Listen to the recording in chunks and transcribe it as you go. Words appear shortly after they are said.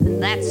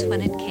That's when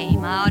it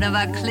came out of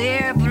a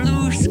clear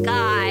blue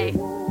sky.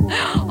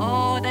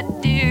 Oh, the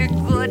dear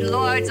good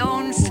Lord's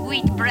own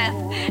sweet breath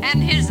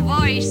and his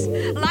voice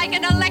like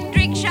an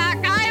electric shock.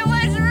 I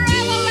was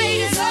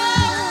revelated.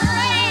 Oh,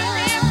 praise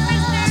him,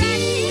 Mr.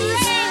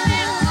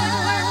 X.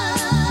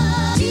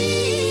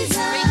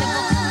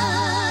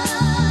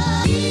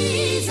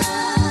 Praise his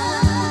good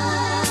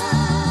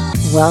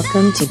work.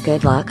 Welcome to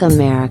Good Luck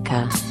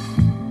America,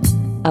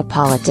 a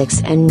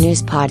politics and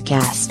news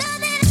podcast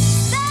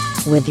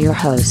with your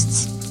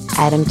hosts,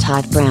 Adam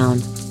Todd Brown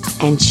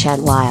and Chet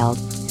Wild.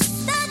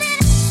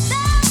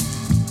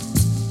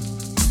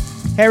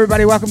 Hey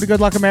everybody, welcome to Good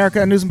Luck America,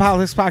 a news and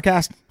politics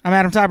podcast. I'm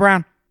Adam Todd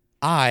Brown.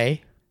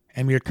 I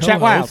am your Chet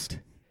Wild. co-host,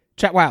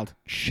 Chet Wild.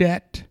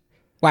 Chet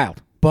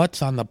Wild.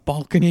 Butts on the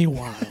Balcony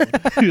Wild.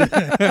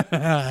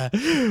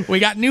 We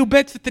got new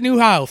bits at the new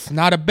house.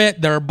 Not a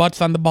bit, there are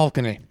butts on the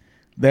balcony.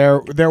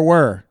 There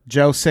were.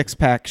 Joe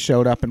Sixpack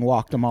showed up and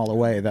walked them all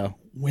away, though.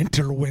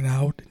 Winter went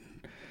out.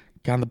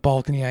 Got on the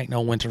balcony. I ain't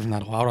no winter's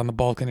not allowed on the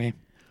balcony.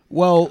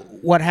 Well,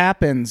 what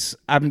happens,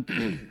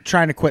 I'm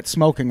trying to quit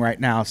smoking right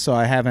now, so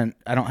I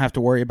don't have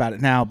to worry about it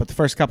now, but the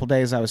first couple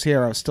days I was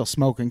here, I was still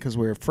smoking because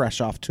we were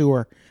fresh off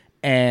tour,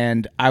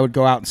 and I would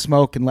go out and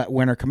smoke and let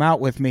Winter come out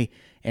with me,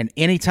 and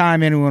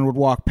anytime anyone would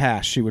walk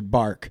past, she would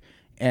bark.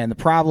 And the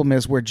problem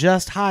is we're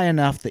just high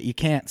enough that you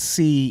can't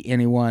see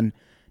anyone.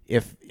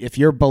 If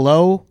you're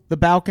below the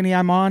balcony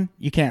I'm on,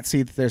 you can't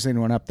see that there's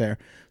anyone up there.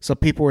 So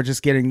people were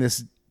just getting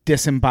this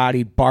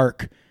disembodied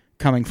bark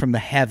coming from the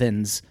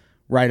heavens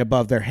right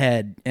above their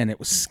head, and it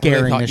was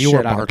scaring the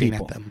shit out of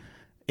people. At them.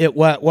 It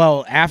was,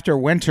 well, after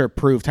Winter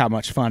proved how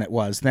much fun it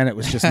was, then it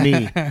was just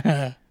me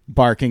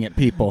barking at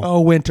people.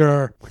 Oh,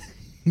 Winter.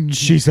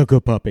 She's a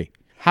good puppy.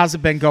 How's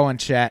it been going,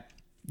 Chet?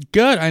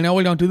 Good. I know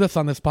we don't do this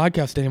on this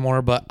podcast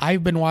anymore, but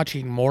I've been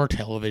watching more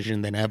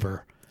television than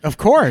ever. Of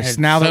course. And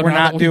now that so we're now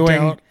not that we doing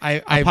don't,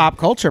 a pop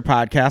culture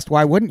podcast,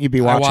 why wouldn't you be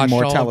I watching watched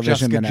more all television of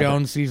Jessica than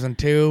Jones ever? season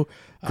 2.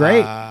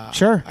 Great.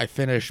 Sure. I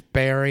finished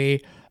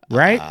Barry.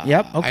 Right?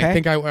 Yep. Okay. I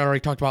think I already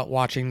talked about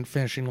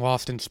finishing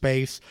Lost in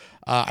Space.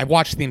 I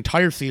watched the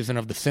entire season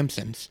of The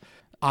Simpsons.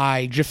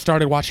 I just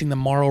started watching the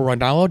Mauro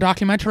Ranallo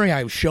documentary. I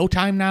have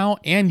Showtime now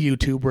and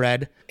YouTube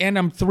Red. And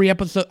I'm 3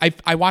 episodes.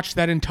 I watched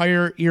that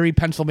entire Erie,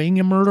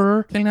 Pennsylvania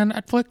murderer thing on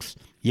Netflix.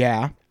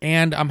 Yeah.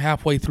 And I'm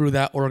halfway through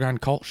that Oregon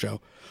Cult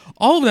show.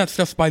 All of that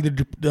stuff's by the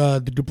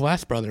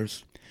Duplass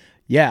brothers.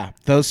 Yeah.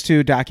 Those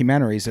 2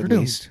 documentaries, at They're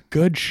doing least.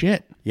 good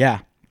shit.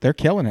 Yeah. They're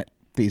killing it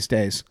these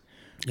days.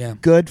 Yeah.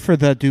 Good for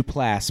the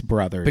Duplass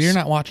brothers. But you're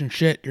not watching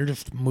shit. You're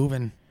just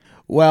moving.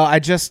 Well, I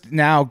just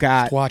now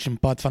got Watching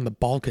butts on the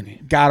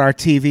balcony. our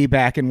TV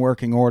back in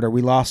working order.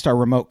 We lost our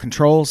remote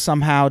controls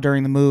somehow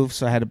during the move,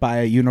 so I had to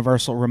buy a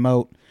universal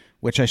remote,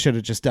 which I should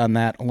have just done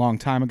that a long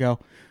time ago.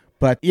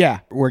 But yeah,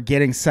 we're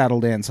getting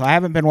settled in. So I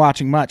haven't been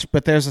watching much,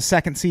 but there's a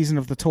second season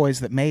of The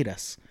Toys That Made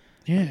Us.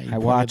 Yeah. I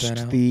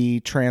watched the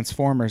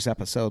Transformers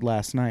episode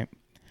last night.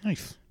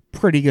 Nice.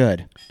 Pretty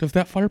good. Does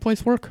that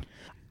fireplace work?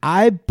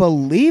 I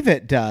believe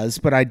it does,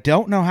 but I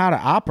don't know how to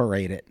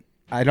operate it.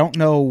 I don't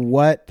know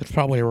what There's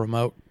probably a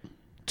remote.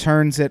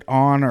 turns it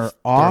on or Or a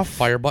off.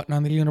 fire button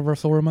on the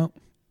universal remote.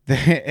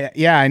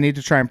 Yeah, I need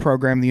to try and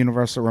program the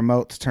universal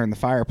remote to turn the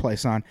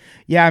fireplace on.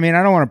 Yeah, I mean,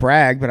 I don't want to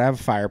brag, but I have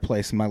a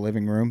fireplace in my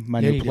living room.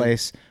 My new you do.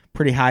 place,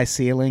 pretty high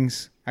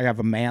ceilings. I have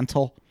a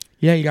mantle.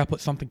 Yeah, you got to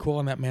put something cool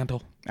on that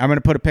mantle. I'm going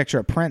to put a picture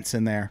of Prince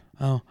in there.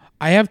 Oh,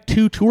 I have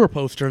 2 tour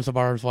posters of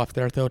ours left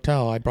there at the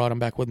hotel. I brought them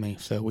back with me,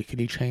 so we could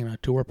each hang a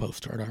tour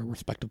poster at our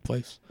respective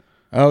place.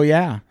 Oh,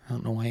 yeah. I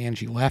don't know why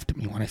Angie laughed at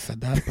me when I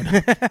said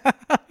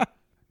that, but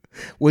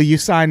Will you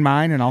sign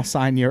mine and I'll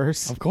sign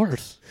yours? of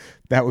course.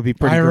 That would be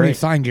pretty I already great.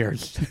 signed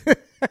yours.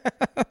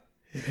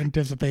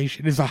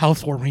 Anticipation is a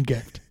housewarming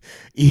gift.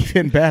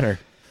 Even better.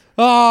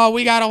 Oh,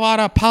 we got a lot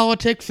of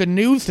politics and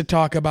news to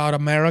talk about,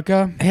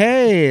 America.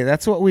 Hey,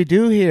 that's what we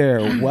do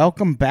here.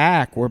 Welcome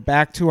back. We're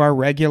back to our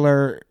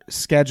regular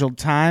scheduled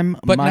time,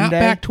 But Monday. not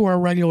back to our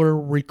regular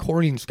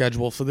recording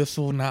schedule, so this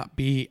will not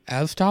be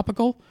as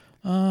topical.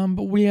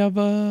 But we have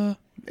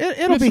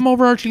It'll be some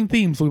overarching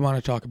themes we want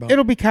to talk about.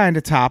 it'll be kind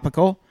of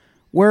topical.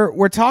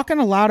 We're talking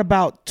a lot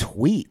about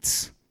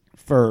tweets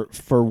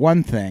for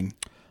one thing,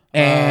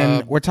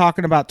 and we're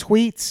talking about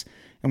tweets,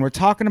 and we're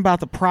talking about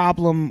the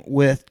problem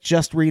with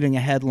just reading a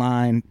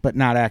headline but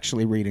not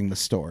actually reading the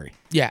story.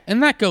 Yeah,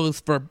 and that goes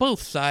for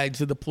both sides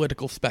of the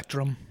political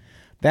spectrum.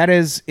 It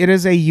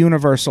is a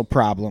universal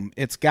problem.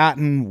 It's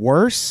gotten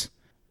worse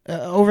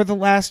over the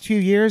last few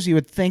years. You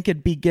would think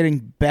it'd be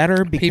getting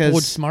better People would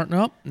because smarten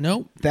up.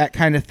 Nope. that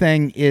kind of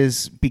thing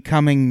is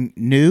becoming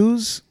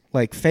news.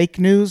 Like fake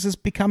news is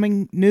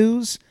becoming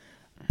news,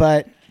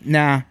 but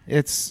nah,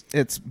 it's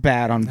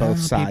bad on both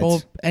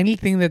sides.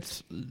 Anything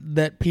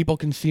that people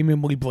can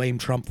seemingly blame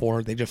Trump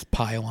for, they just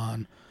pile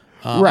on.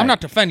 Right. I'm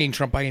not defending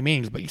Trump by any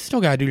means, but you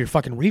still got to do your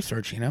fucking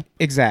research, you know?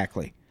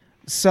 Exactly.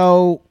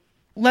 So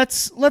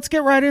let's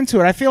get right into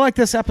it. I feel like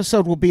this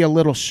episode will be a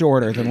little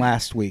shorter than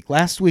last week.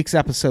 Last week's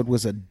episode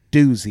was a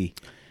doozy,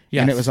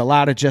 Yes. and it was a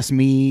lot of just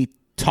me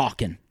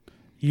talking.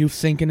 You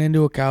sinking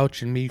into a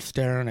couch and me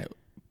staring at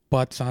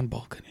Butts on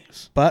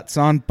Balconies. Butts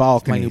on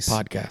Balconies. My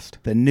new podcast.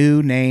 The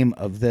new name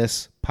of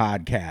this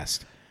podcast.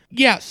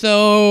 Yeah,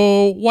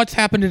 so what's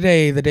happened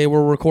today, the day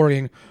we're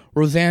recording?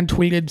 Roseanne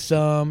tweeted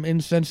some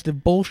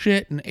insensitive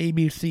bullshit and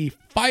ABC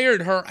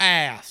fired her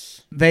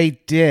ass. They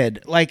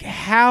did. Like,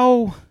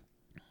 how...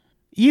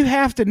 You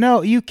have to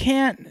know, you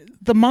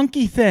can't... The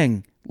monkey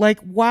thing. Like,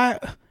 why...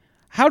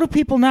 How do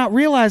people not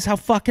realize how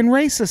fucking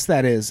racist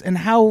that is and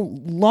how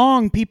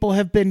long people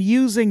have been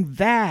using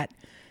that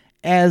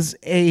as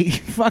a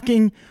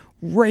fucking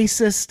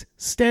racist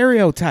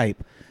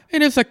stereotype?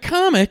 And as a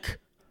comic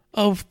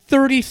of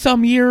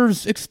 30-some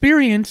years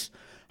experience,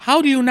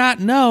 how do you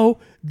not know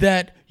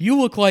that you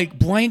look like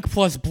blank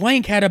plus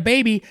blank had a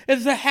baby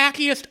is the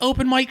hackiest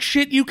open mic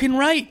shit you can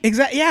write?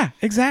 Yeah,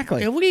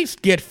 exactly. At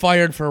least get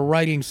fired for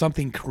writing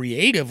something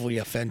creatively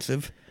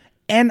offensive.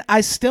 And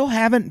I still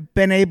haven't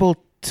been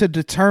able to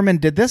determine,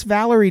 did this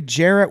Valerie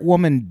Jarrett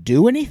woman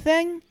do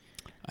anything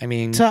I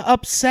mean, to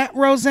upset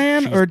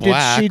Roseanne? she's Or did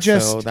black, she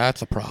just so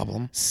that's a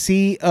problem.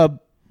 see a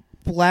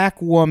black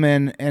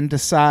woman and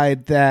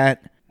decide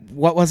that,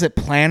 what was it,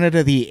 Planet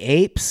of the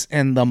Apes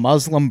and the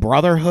Muslim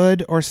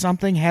Brotherhood or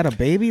something had a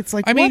baby? It's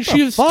like, I mean, what the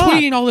she was fuck?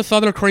 tweeting all this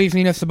other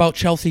craziness about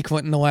Chelsea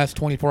Clinton the last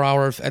 24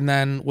 hours and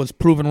then was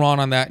proven wrong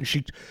on that. And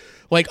she,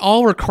 like,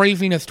 all her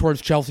craziness towards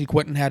Chelsea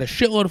Clinton had a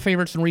shitload of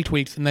favorites and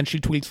retweets, and then she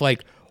tweets,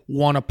 like,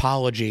 one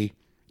apology,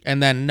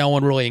 and then no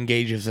one really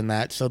engages in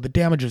that. So the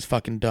damage is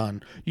fucking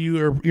done.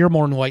 You're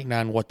more enlightened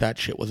on what that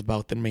shit was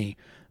about than me.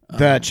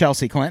 The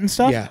Chelsea Clinton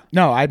stuff? yeah.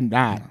 No, I'm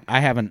not. I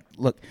haven't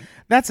looked.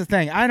 That's the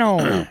thing. I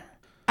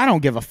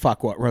don't give a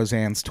fuck what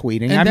Roseanne's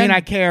tweeting. And I mean, then-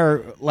 I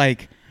care,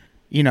 like,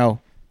 you know,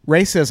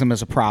 racism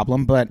is a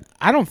problem, but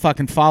I don't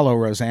fucking follow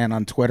Roseanne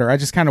on Twitter. I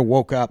just kind of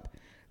woke up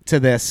to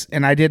this,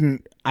 and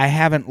I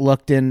haven't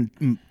looked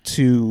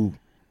into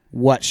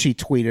what she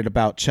tweeted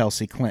about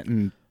Chelsea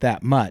Clinton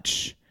that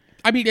much.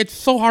 I mean, it's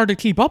so hard to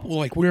keep up.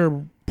 Like, we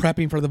were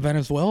prepping for the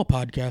Venezuela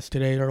podcast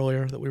today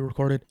earlier that we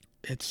recorded.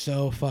 It's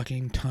so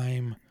fucking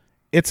time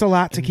It's a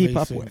lot to keep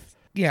up invasive. with.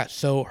 Yeah,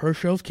 so her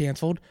show's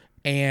canceled,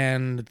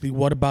 and the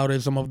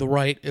whataboutism of the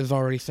right is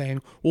already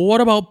saying, well, what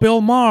about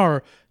Bill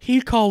Maher?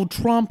 He called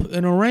Trump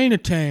an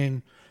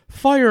orangutan.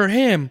 Fire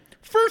him.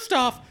 First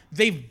off,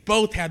 they've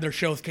both had their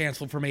shows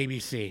canceled from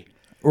ABC.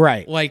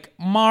 Right. Like,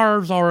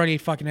 Maher's already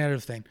fucking had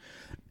his thing.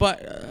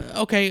 But,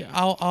 okay,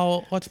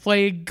 I'll let's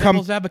play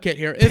devil's advocate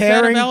here. Is that a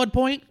Comparing- valid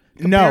point?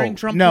 No, Comparing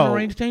Trump to an no.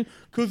 orangutan?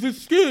 Because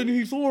his skin,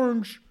 he's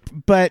orange.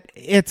 But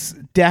it's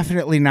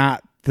definitely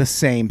not the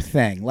same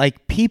thing.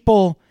 Like,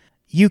 people,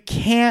 you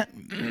can't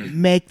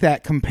make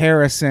that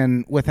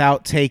comparison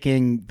without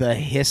taking the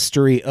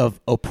history of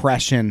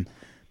oppression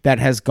that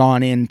has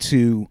gone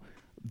into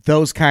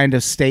those kind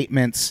of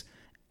statements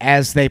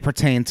as they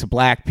pertain to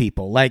black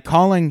people. Like,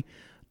 calling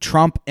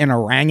Trump an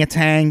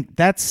orangutan,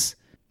 that's,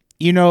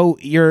 you know,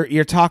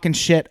 you're talking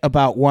shit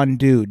about one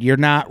dude. You're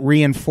not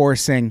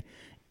reinforcing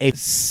a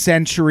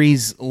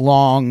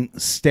centuries-long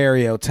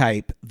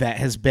stereotype that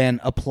has been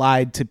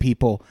applied to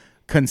people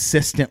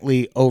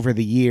consistently over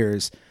the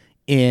years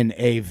in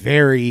a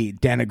very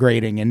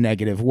denigrating and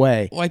negative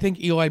way. Well, I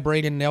think Eli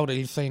Braden nailed it.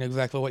 He's saying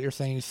exactly what you're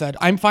saying. He said,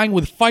 I'm fine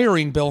with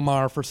firing Bill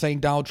Maher for saying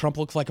Donald Trump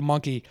looks like a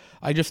monkey.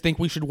 I just think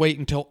we should wait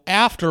until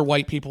after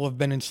white people have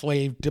been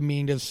enslaved,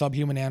 demeaned as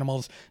subhuman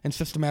animals, and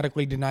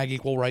systematically denied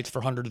equal rights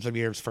for hundreds of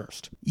years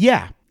first.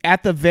 Yeah,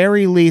 at the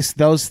very least,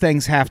 those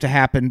things have to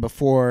happen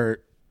before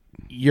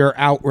your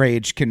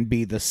outrage can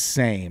be the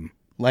same.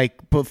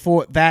 Like,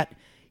 before that,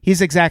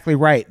 he's exactly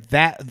right.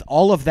 That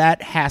all of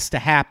that has to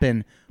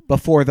happen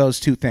before those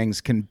two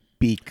things can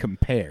be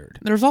compared.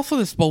 There's also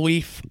this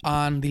belief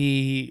on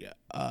the...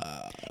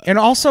 And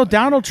also,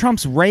 Donald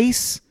Trump's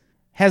race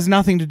has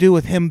nothing to do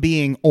with him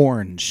being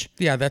orange.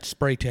 Yeah, that's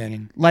spray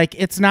tanning. Like,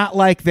 it's not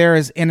like there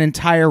is an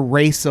entire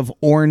race of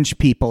orange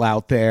people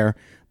out there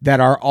that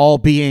are all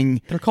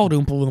being They're called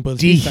Oompa Loompas.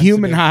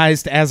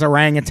 dehumanized as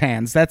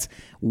orangutans. That's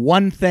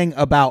one thing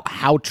about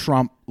how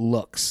Trump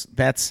looks.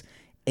 That's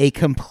a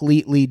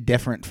completely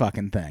different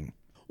fucking thing.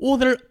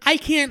 Well,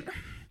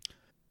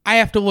 I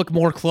have to look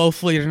more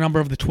closely at a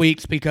number of the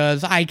tweets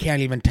because I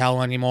can't even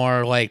tell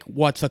anymore, like,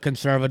 what's a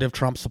conservative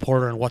Trump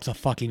supporter and what's a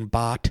fucking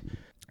bot.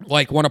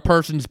 Like, when a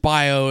person's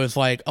bio is,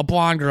 like, a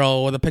blonde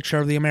girl with a picture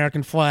of the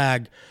American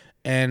flag,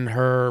 and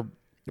her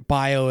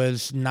bio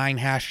is 9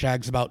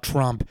 hashtags about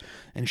Trump,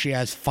 and she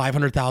has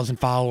 500,000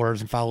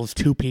 followers and follows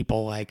 2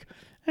 people, like,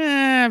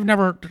 I've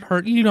never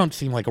heard, you don't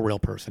seem like a real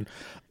person.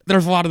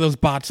 There's a lot of those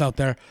bots out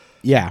there.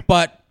 Yeah.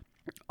 But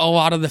a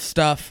lot of the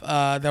stuff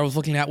that I was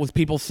looking at was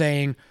people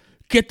saying,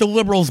 get the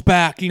liberals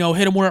back, you know,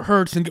 hit them where it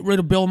hurts and get rid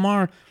of Bill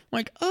Maher.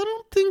 Like, I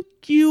don't think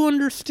you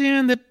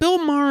understand that Bill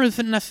Maher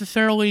isn't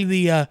necessarily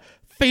the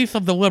face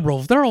of the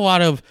liberals. There are a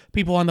lot of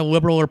people on the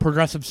liberal or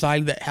progressive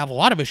side that have a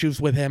lot of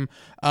issues with him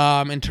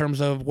in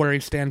terms of where he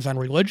stands on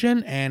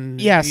religion.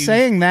 And Yeah, he's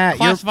saying that,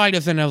 classified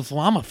as an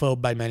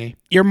Islamophobe by many.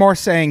 You're more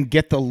saying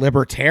get the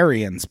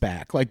libertarians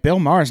back. Like, Bill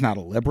Maher's not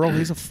a liberal.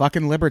 He's a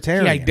fucking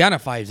libertarian. He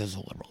identifies as a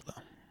liberal, though.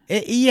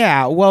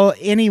 Yeah, well,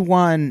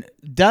 anyone...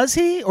 Does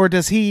he, or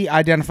does he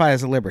identify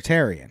as a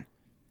libertarian?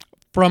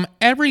 from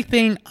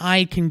everything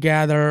I can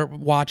gather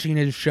watching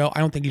his show, I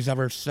don't think he's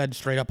ever said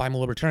straight up, I'm a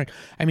libertarian.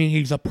 I mean,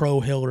 he's a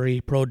pro-Hillary,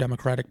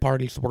 pro-Democratic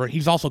Party supporter.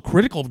 He's also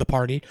critical of the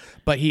party,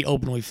 but he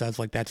openly says,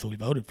 like, that's who he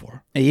voted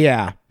for.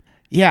 Yeah.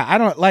 Yeah,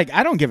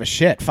 I don't give a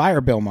shit. Fire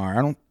Bill Maher.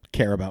 I don't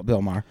care about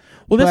Bill Maher.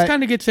 Well, this But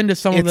kind of gets into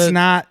some of the... It's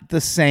not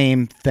the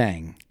same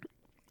thing.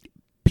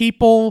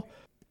 People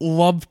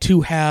love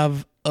to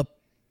have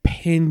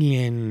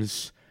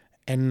opinions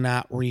and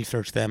not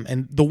research them.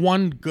 And the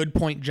one good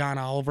point John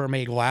Oliver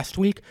made last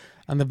week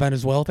on the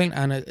Venezuela thing,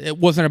 and it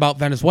wasn't about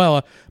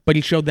Venezuela, but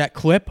he showed that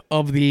clip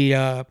of the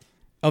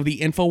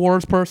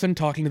InfoWars person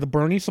talking to the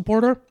Bernie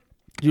supporter.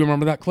 Do you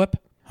remember that clip?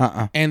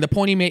 And the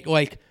point he made,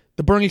 like,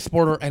 the Bernie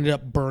supporter ended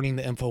up burning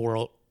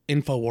the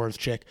InfoWars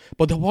chick.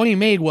 But the point he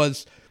made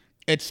was,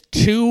 it's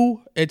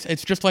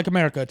just like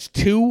America. It's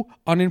two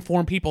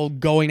uninformed people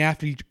going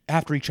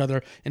after each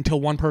other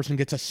until one person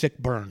gets a sick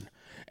burn.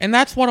 And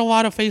that's what a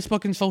lot of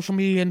Facebook and social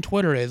media and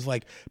Twitter is.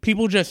 Like,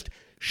 people just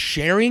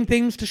sharing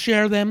things to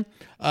share them,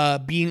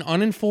 being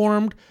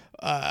uninformed,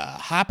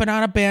 hopping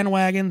on a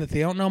bandwagon that they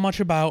don't know much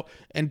about,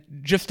 and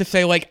just to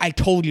say, like, I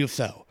told you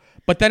so.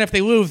 But then if they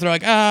lose, they're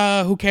like,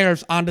 who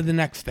cares? On to the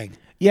next thing.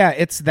 Yeah,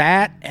 it's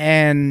that.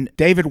 And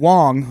David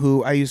Wong,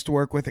 who I used to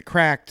work with at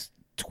Cracked,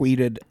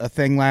 tweeted a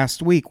thing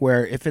last week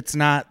where if it's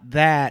not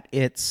that,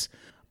 it's,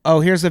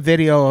 here's a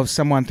video of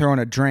someone throwing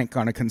a drink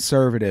on a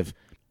conservative.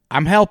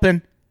 I'm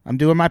helping. I'm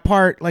doing my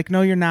part. Like,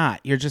 no, you're not.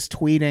 You're just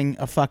tweeting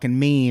a fucking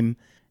meme.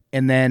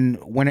 And then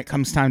when it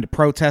comes time to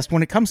protest,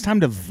 when it comes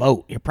time to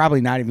vote, you're probably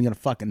not even going to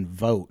fucking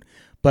vote.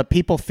 But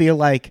people feel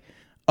like,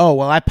 oh,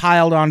 well, I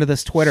piled onto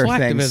this Twitter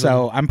thing,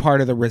 so I'm part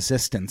of the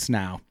resistance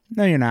now.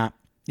 No, you're not.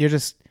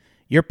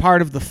 You're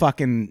part of the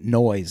fucking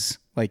noise.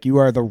 Like, you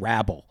are the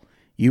rabble.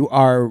 You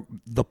are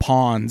the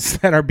pawns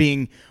that are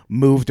being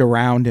moved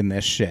around in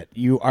this shit.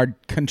 You are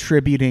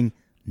contributing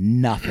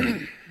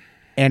nothing.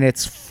 And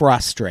it's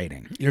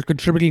frustrating. You're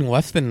contributing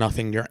less than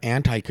nothing. You're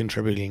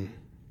anti-contributing.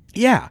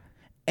 Yeah.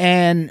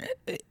 And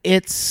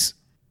it's,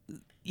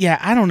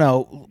 I don't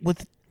know.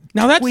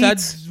 Now that tweets,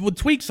 said, with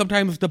tweets,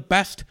 sometimes the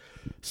best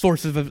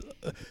sources of,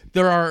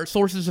 there are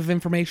sources of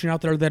information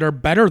out there that are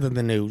better than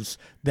the news,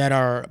 that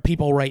are,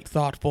 people write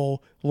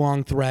thoughtful,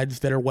 long threads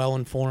that are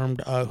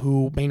well-informed,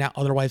 who may not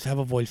otherwise have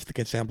a voice that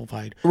gets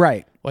amplified.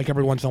 Right. Like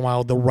every once in a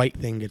while, the right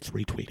thing gets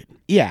retweeted.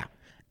 Yeah.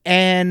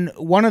 And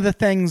one of the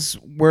things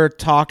we're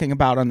talking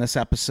about on this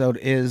episode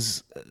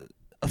is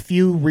a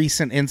few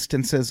recent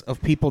instances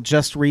of people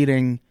just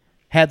reading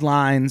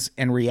headlines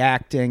and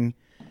reacting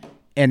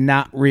and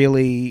not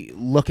really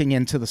looking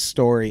into the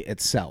story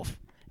itself.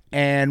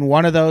 And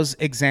one of those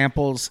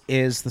examples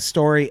is the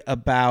story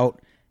about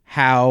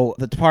how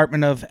the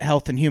Department of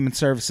Health and Human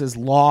Services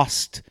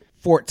lost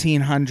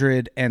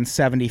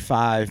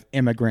 1,475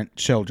 immigrant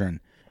children.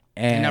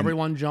 And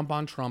everyone jump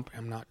on Trump.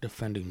 I'm not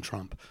defending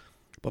Trump.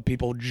 But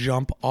people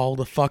jump all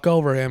the fuck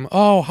over him.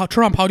 Oh,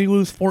 Trump, how do you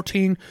lose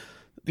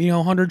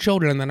 1,400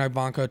 children? And then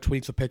Ivanka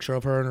tweets a picture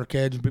of her and her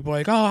kids. And people are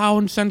like, oh, how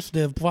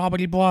insensitive, blah,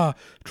 blah, blah,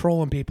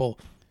 trolling people.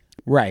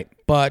 Right.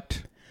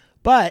 But,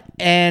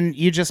 and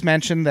you just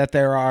mentioned that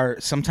there are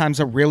sometimes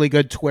a really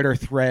good Twitter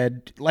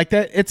thread like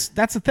that.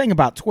 That's the thing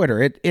about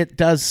Twitter. It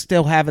does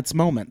still have its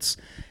moments.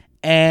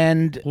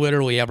 And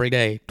literally every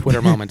day,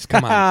 Twitter moments.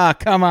 Come on.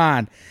 Come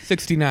on.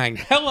 69.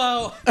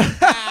 Hello.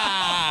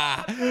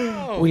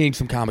 We need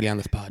some comedy on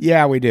this pod.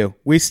 Yeah, we do.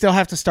 We still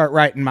have to start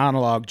writing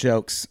monologue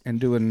jokes and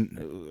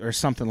doing or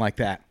something like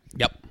that.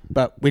 Yep.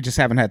 But we just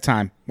haven't had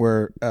time.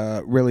 We're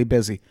really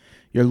busy.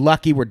 You're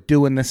lucky we're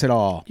doing this at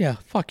all. Yeah,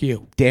 fuck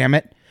you. Damn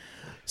it.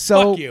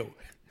 So fuck you.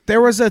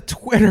 There was a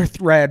Twitter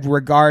thread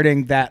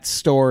regarding that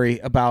story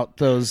about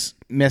those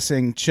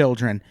missing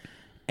children.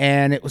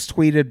 And it was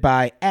tweeted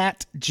by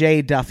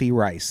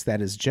 @JDuffyRice.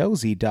 That is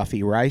Josie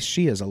Duffy Rice.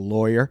 She is a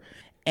lawyer.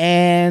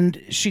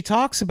 And she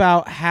talks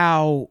about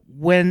how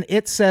when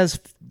it says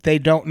they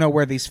don't know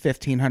where these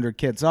 1,500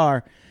 kids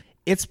are,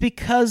 it's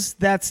because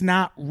that's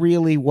not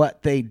really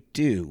what they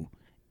do.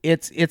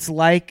 It's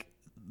like,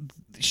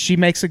 she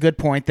makes a good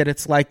point that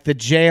it's like the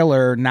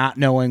jailer not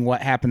knowing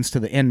what happens to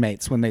the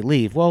inmates when they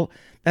leave. Well,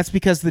 that's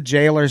because the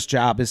jailer's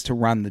job is to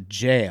run the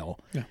jail.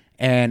 Yeah.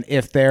 And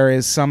if there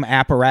is some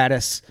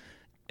apparatus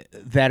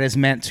that is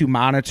meant to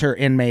monitor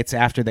inmates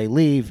after they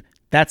leave,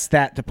 that's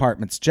that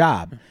department's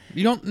job.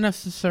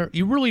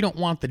 You really don't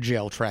want the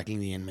jail tracking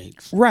the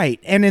inmates. Right.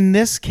 And in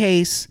this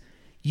case,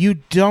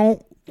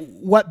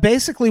 what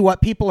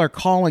people are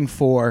calling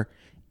for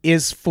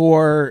is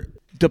for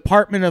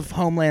Department of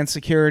Homeland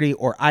Security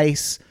or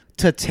ICE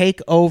to take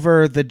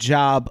over the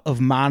job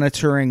of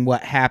monitoring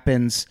what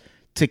happens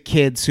to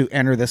kids who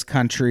enter this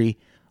country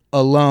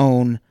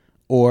alone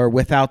or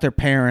without their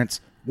parents.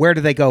 Where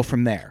do they go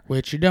from there?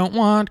 Which you don't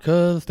want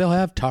because they'll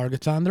have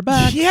targets on their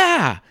back.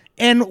 Yeah.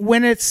 And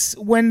when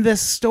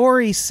this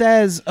story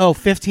says,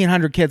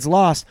 1,500 kids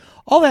lost,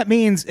 all that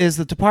means is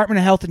the Department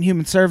of Health and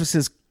Human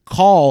Services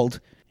called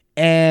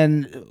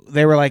and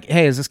they were like,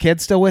 hey, is this kid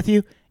still with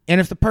you?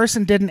 And if the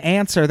person didn't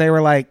answer, they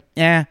were like,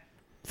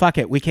 fuck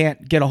it. We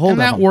can't get a hold of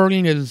them. And that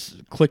wording is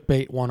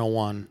clickbait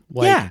 101.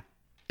 Like, yeah.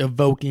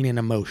 evoking an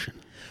emotion.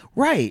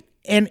 Right.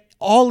 And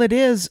all it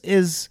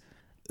is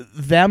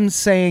them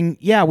saying,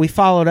 yeah, we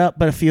followed up,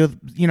 but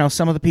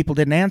some of the people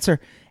didn't answer.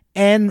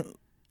 And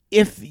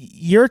if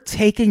you're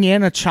taking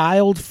in a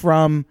child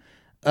from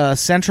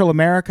Central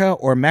America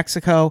or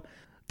Mexico,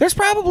 there's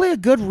probably a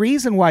good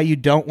reason why you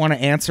don't want to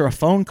answer a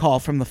phone call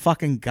from the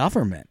fucking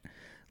government.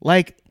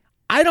 Like,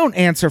 I don't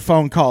answer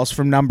phone calls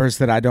from numbers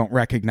that I don't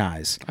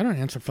recognize. I don't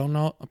answer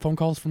phone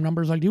calls from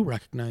numbers I do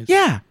recognize.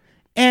 Yeah.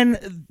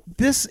 And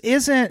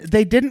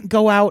they didn't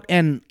go out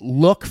and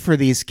look for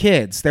these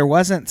kids. There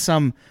wasn't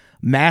some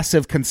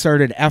massive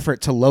concerted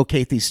effort to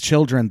locate these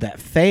children that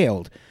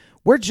failed.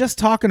 We're just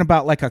talking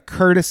about like a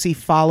courtesy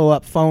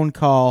follow-up phone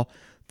call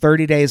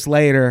 30 days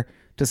later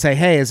to say,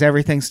 hey, is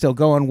everything still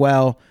going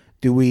well?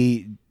 Do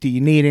you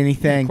need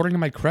anything? According to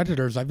my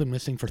creditors, I've been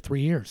missing for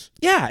 3 years.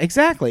 Yeah,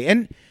 exactly.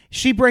 And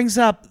she brings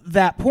up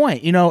that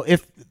point.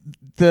 If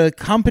the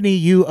company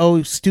you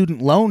owe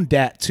student loan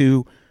debt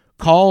to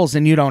calls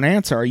and you don't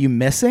answer, are you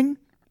missing?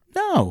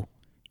 No.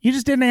 You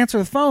just didn't answer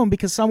the phone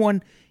because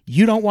someone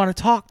you don't want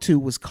to talk to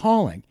was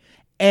calling.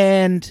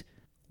 And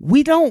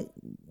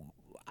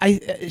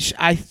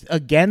I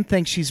again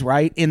think she's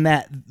right in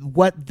that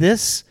what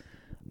this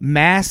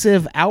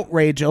massive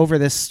outrage over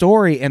this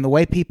story and the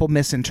way people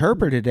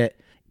misinterpreted it,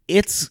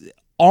 it's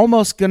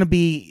almost going to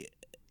be,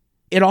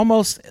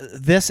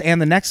 this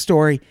and the next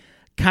story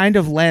kind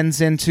of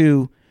lends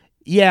into,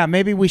 yeah,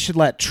 maybe we should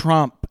let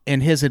Trump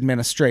and his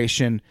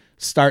administration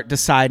start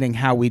deciding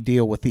how we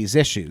deal with these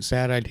issues.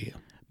 Bad idea.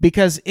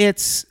 Because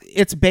it's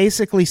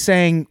basically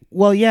saying,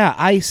 well, yeah,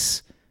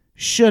 ICE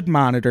should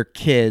monitor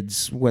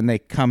kids when they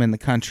come in the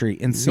country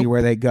and see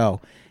where they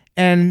go.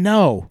 And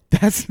no,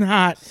 that's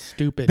not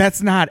stupid.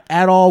 That's not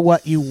at all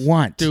what you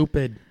want.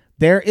 Stupid.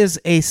 There is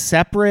a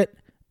separate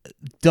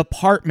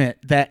department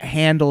that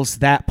handles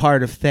that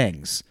part of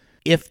things.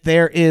 If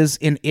there is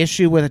an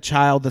issue with a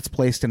child that's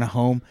placed in a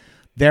home,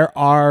 there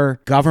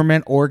are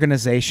government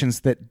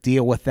organizations that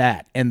deal with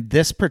that. And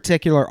this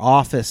particular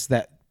office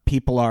that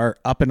people are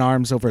up in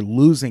arms over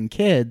losing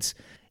kids,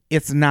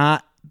 it's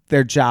not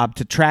their job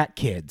to track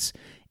kids.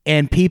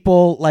 And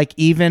people, like,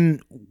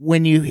 even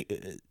when you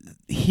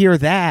hear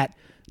that,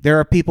 there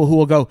are people who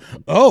will go,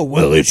 oh,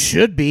 well, it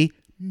should be.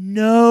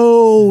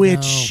 No,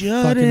 it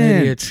shouldn't. Fucking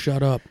idiots,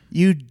 shut up.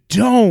 You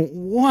don't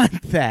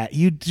want that.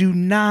 You do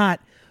not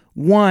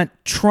want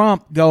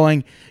Trump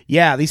going,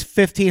 yeah, these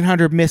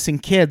 1,500 missing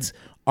kids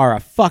are a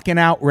fucking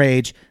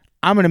outrage.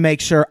 I'm going to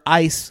make sure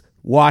ICE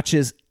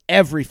watches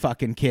every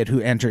fucking kid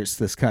who enters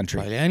this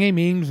country. By any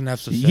means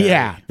necessary.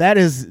 Yeah, that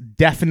is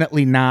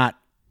definitely not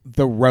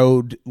the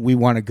road we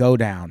want to go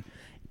down.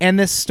 And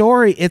this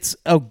story, it's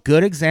a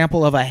good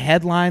example of a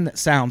headline that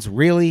sounds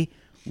really,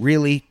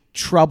 really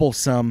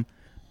troublesome,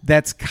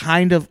 that's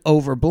kind of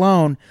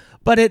overblown,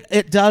 but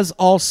it does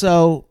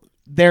also,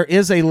 there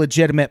is a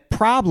legitimate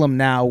problem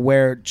now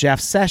where Jeff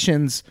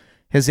Sessions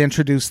has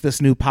introduced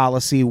this new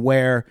policy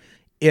where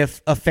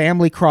if a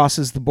family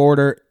crosses the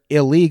border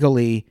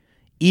illegally,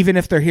 even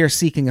if they're here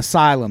seeking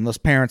asylum, those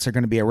parents are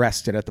going to be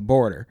arrested at the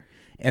border.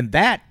 And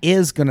that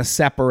is going to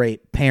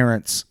separate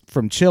parents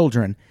from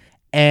children.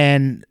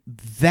 And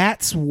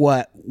that's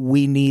what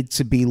we need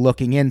to be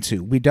looking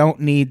into. We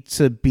don't need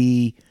to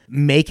be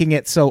making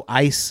it so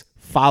ICE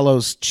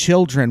follows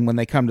children when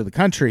they come to the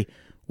country.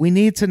 We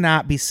need to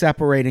not be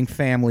separating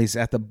families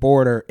at the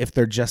border if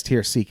they're just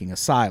here seeking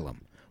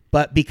asylum.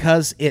 But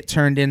because it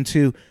turned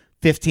into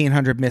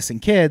 1,500 missing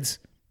kids,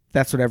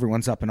 that's what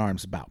everyone's up in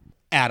arms about.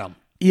 Adam.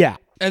 Yeah.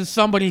 As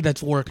somebody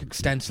that's worked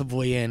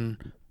extensively in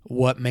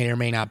what may or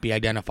may not be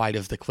identified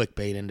as the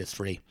clickbait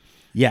industry,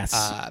 yes,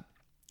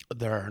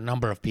 there are a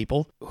number of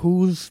people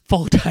whose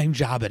full-time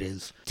job it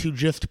is to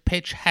just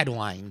pitch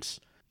headlines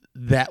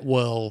that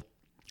will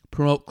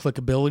promote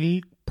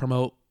clickability,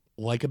 promote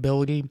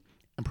likability,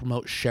 and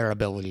promote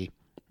shareability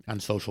on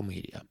social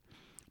media.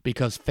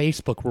 Because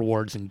Facebook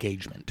rewards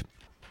engagement.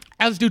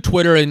 As do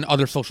Twitter and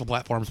other social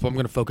platforms, but I'm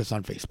going to focus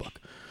on Facebook.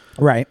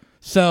 Right.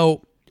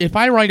 So if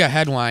I write a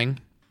headline,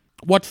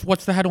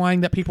 what's the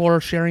headline that people are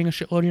sharing a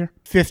shitload here?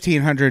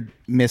 1,500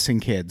 missing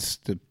kids.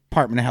 The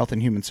Department of Health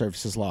and Human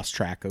Services lost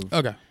track of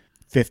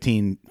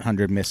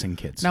 1,500 missing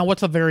kids. Now,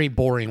 what's a very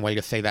boring way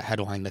to say that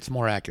headline that's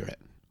more accurate?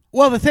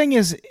 Well, the thing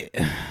is,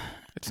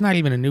 it's not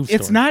even a news story.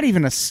 It's not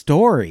even a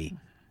story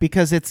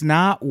because it's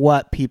not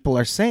what people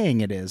are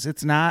saying it is.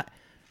 It's not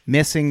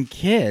missing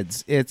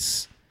kids.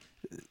 It's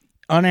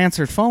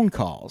unanswered phone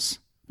calls.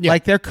 Yeah.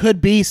 Like, there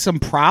could be some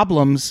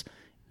problems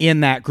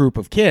in that group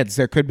of kids.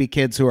 There could be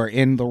kids who are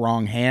in the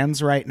wrong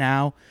hands right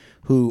now,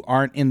 who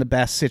aren't in the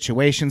best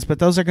situations, but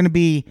those are going to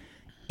be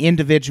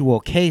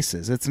individual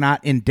cases. It's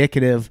not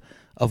indicative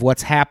of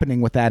what's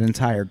happening with that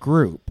entire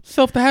group.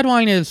 So if the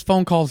headline is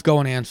phone calls go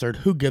unanswered,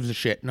 who gives a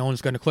shit? No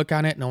one's going to click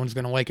on it. No one's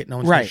going to like it. No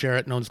one's going to share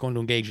it. No one's going to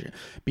engage in it.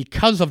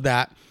 Because of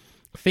that,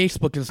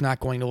 Facebook is not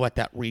going to let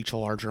that reach a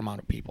larger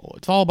amount of people.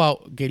 It's all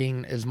about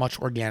getting as much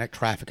organic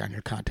traffic on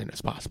your content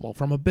as possible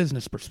from a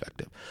business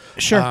perspective.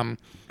 Sure.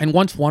 And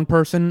once one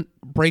person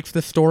breaks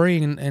the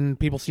story and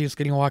people see us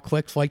getting a lot of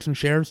clicks, likes, and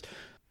shares,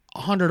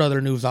 100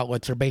 other news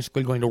outlets are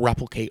basically going to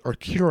replicate or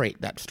curate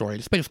that story.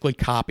 It's basically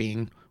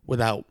copying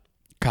without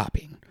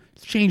copying.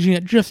 It's changing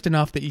it just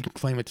enough that you can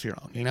claim it's your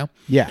own, you know?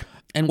 Yeah.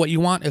 And what you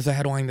want is a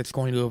headline that's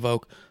going to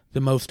evoke the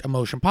most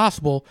emotion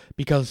possible,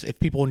 because if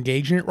people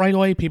engage in it right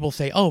away, people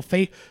say, oh,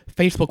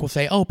 Facebook will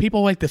say, oh,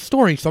 people like this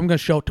story, so I'm going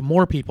to show it to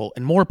more people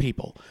and more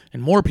people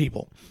and more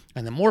people.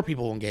 And then more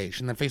people will engage,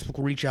 and then Facebook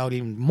will reach out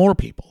even more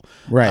people.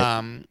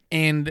 Right.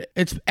 And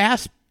it's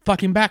ass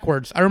fucking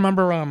backwards. I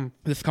remember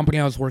this company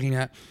I was working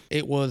at,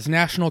 it was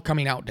National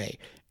Coming Out Day,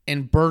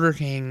 and Burger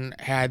King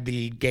had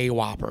the gay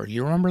Whopper.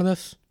 You remember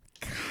this?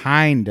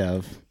 Kind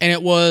of. And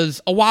it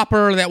was a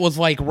Whopper that was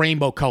like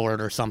rainbow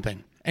colored or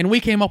something. And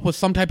we came up with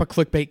some type of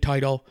clickbait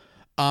title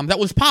that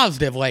was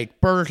positive, like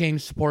Burger King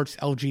supports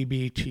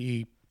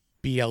LGBT,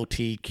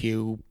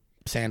 BLTQ,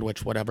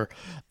 sandwich, whatever.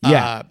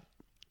 Yeah.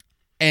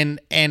 And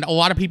a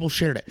lot of people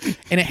shared it.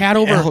 And it had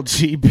over...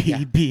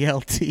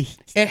 LGBBLT.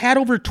 It had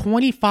over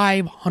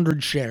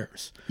 2,500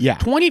 shares. Yeah.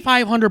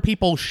 2,500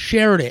 people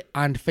shared it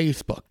on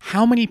Facebook.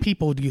 How many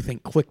people do you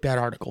think clicked that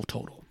article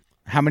total?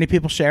 How many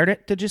people shared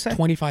it, did you say?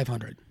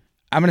 2,500.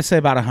 I'm going to say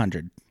about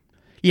 100.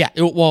 Yeah,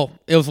 it was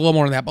a little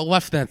more than that, but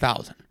less than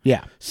 1,000.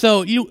 Yeah.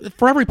 So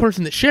for every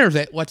person that shares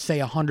it, let's say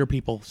 100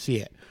 people see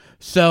it.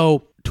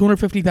 So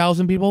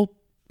 250,000 people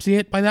see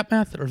it by that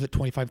math, or is it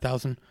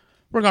 25,000?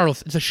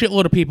 Regardless, it's a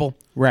shitload of people.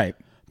 Right.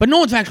 But no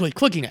one's actually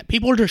clicking it.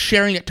 People are just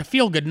sharing it to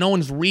feel good. No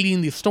one's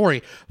reading the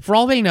story. For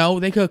all they know,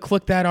 they could have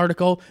clicked that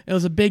article. It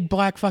was a big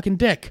black fucking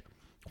dick.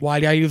 Why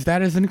did I use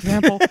that as an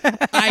example?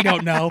 I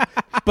don't know,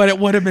 but it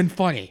would have been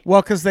funny.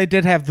 Well, because they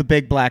did have the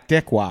big black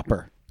dick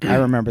Whopper. I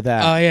remember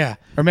that. Oh, yeah.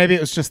 Or maybe it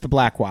was just the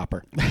black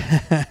Whopper. They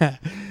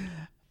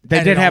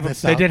Edit did all have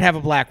this they out. did have a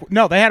black.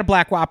 No, they had a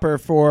black Whopper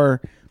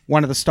for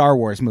one of the Star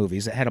Wars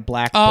movies. It had a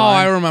black. Oh, bun,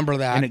 I remember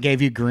that. and it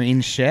gave you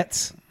green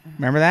shits.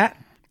 Remember that?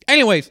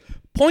 Anyways,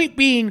 point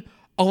being,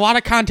 a lot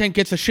of content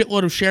gets a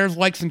shitload of shares,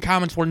 likes, and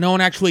comments where no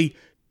one actually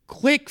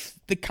clicks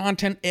the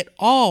content at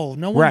all.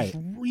 No one's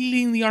Right.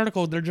 reading the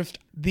article.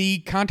 The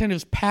content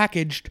is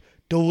packaged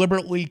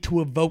deliberately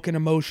to evoke an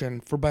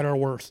emotion, for better or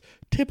worse.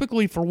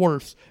 Typically for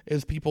worse,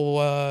 is people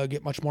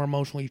get much more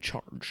emotionally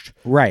charged.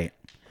 Right.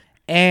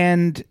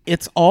 And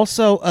it's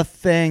also a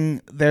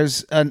thing.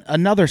 There's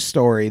another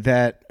story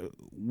that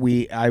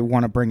I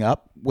want to bring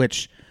up,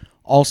 which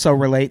also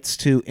relates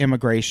to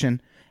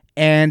immigration.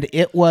 And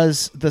it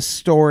was the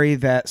story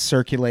that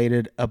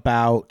circulated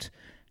about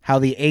how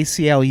the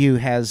ACLU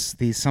has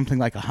these something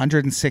like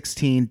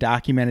 116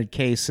 documented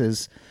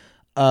cases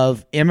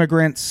of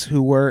immigrants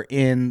who were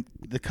in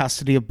the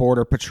custody of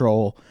Border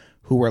Patrol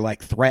who were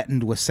like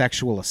threatened with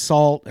sexual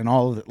assault and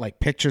all of the, like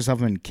pictures of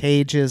them in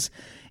cages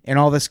and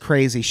all this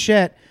crazy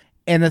shit.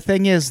 And the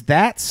thing is,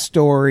 that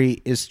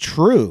story is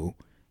true,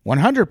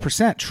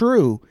 100%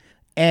 true.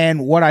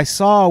 And what I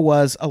saw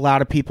was a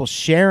lot of people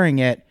sharing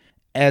it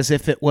as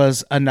if it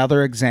was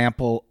another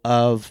example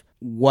of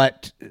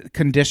what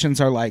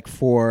conditions are like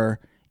for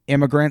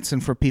immigrants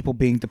and for people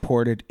being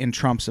deported in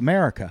Trump's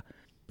America.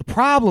 The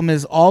problem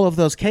is all of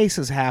those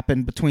cases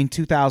happened between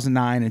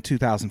 2009 and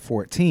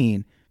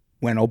 2014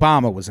 when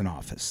Obama was in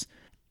office.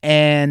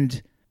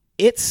 And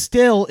it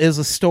still is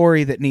a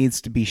story that needs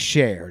to be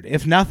shared.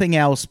 If nothing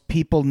else,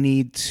 people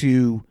need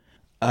to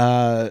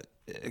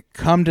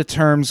come to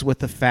terms with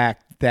the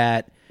fact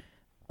that,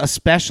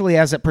 especially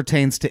as it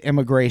pertains to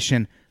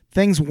immigration,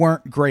 things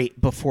weren't great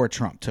before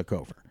Trump took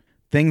over.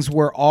 Things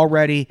were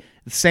already,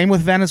 same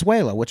with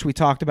Venezuela, which we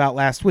talked about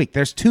last week.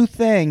 There's two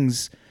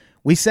things.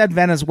 We said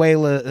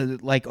Venezuela,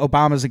 like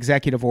Obama's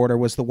executive order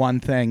was the one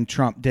thing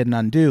Trump didn't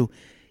undo.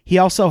 He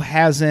also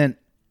hasn't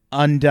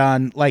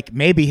undone, like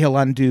maybe he'll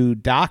undo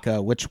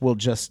DACA, which will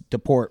just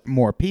deport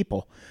more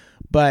people.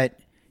 But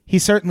he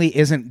certainly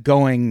isn't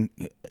going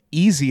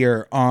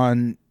easier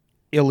on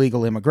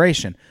illegal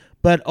immigration.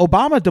 But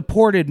Obama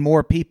deported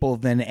more people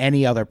than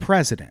any other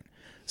president.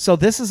 So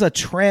this is a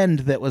trend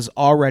that was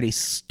already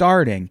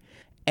starting.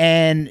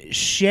 And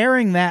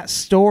sharing that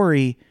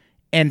story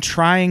and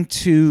trying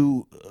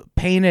to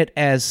paint it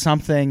as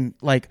something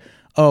like,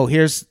 oh,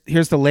 here's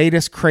the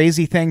latest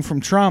crazy thing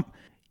from Trump,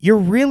 you're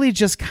really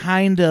just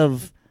kind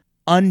of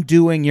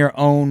undoing your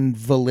own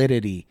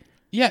validity.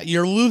 Yeah,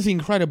 you're losing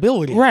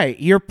credibility. Right.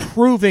 You're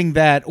proving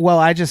that, well,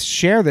 I just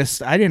share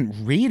this. I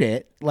didn't read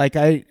it. Like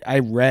I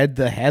read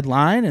the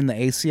headline and the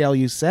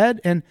ACLU said.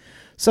 And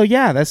so,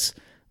 yeah, this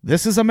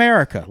is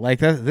America. Like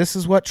this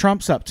is what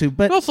Trump's up to.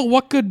 But also,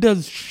 what good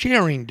does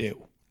sharing do?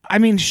 I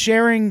mean,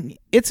 sharing,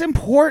 it's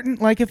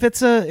important. Like if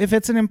it's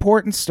an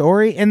important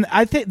story, and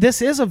I think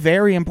this is a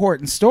very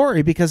important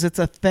story because it's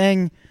a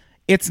thing.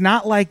 It's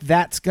not like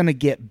that's going to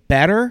get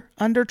better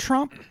under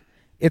Trump.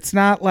 It's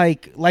not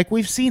like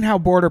we've seen how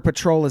Border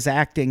Patrol is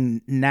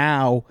acting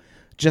now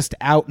just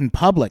out in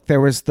public.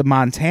 There was the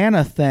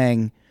Montana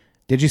thing.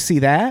 Did you see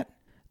that?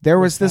 There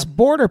was this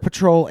Border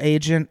Patrol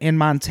agent in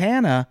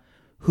Montana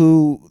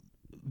who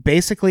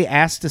basically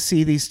asked to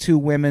see these two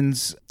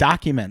women's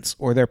documents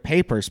or their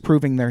papers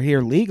proving they're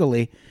here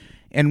legally.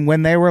 And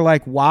when they were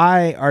like,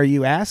 why are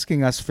you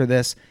asking us for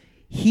this?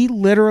 He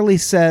literally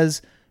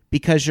says,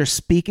 because you're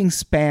speaking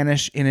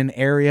Spanish in an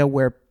area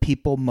where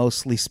people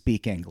mostly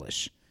speak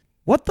English.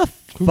 What the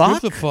Who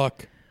fuck? gives a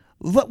fuck?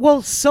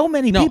 Well, so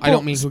many No, people I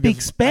don't mean who speak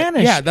gives-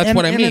 Spanish. yeah, that's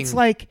what I and mean. It's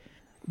like,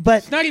 but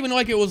It's not even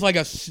like it was like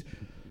a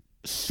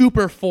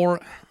super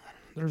foreign.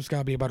 There's got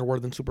to be a better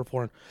word than super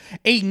foreign.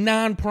 A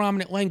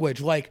non-prominent language.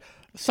 Like,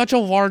 such a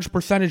large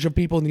percentage of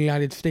people in the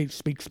United States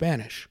speak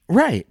Spanish.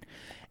 right,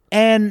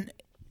 and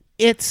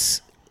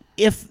it's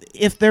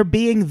if they're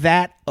being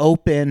that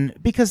open,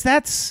 because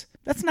that's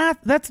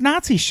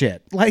Nazi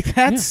shit. Like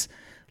that's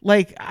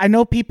like, I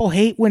know people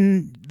hate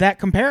when that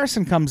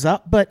comparison comes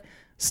up, but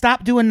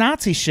stop doing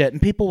Nazi shit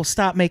and people will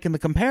stop making the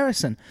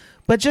comparison.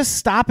 But just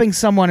stopping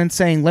someone and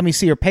saying, "Let me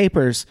see your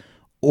papers,"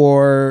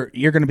 or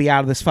 "You're going to be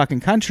out of this fucking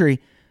country,"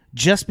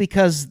 just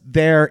because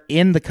they're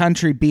in the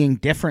country being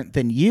different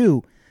than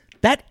you,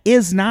 that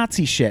is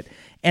Nazi shit.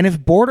 And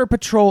if Border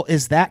Patrol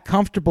is that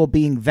comfortable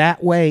being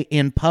that way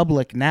in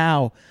public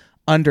now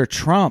under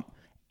Trump,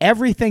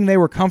 everything they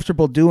were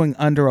comfortable doing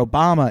under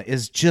Obama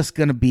is just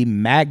going to be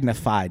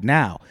magnified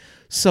now.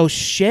 So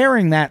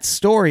sharing that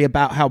story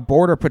about how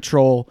Border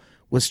Patrol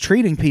was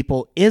treating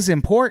people is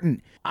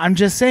important. I'm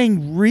just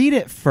saying, read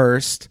it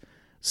first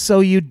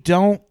so you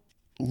don't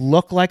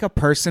look like a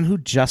person who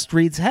just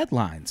reads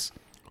headlines.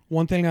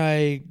 One thing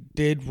I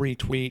did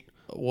retweet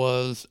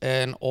was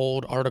an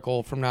old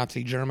article from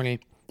Nazi Germany,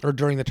 or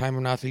during the time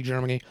of Nazi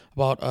Germany,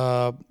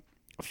 about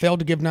failed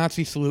to give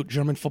Nazi salute,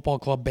 German football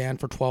club banned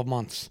for 12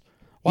 months.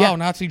 Wow, Yeah.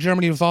 Nazi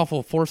Germany was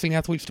awful, forcing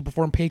athletes to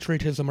perform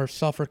patriotism or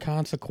suffer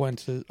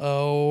consequences.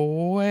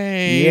 Oh,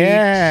 wait.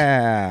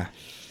 Yeah.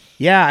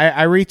 Yeah,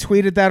 I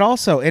retweeted that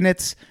also. And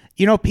it's,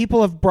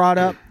 people have brought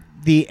up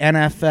the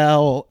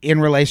NFL in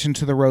relation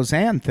to the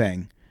Roseanne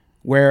thing,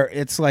 where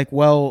it's like,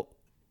 well,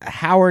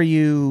 how are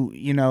you,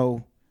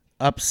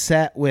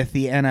 upset with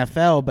the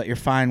NFL, but you're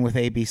fine with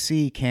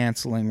ABC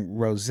canceling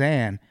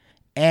Roseanne?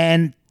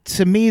 And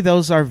to me,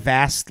 those are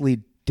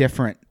vastly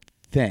different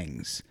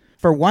things.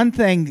 For one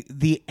thing,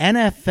 the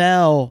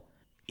NFL,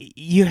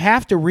 you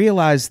have to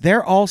realize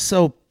they're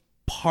also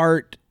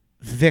part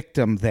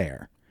victim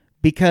there,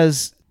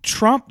 because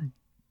Trump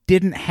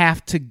didn't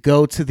have to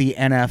go to the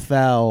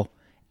NFL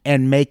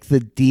and make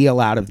the deal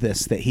out of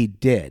this that he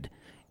did.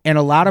 And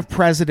a lot of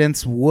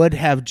presidents would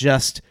have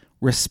just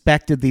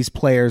respected these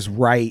players'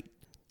 right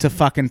to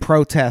fucking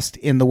protest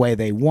in the way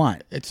they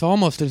want. It's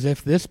almost as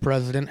if this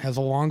president has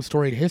a long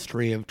storied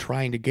history of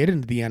trying to get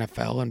into the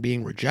NFL and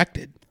being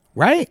rejected.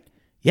 Right?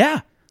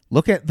 Yeah.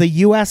 Look at the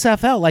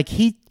USFL. Like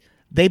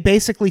they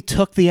basically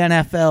took the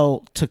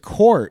NFL to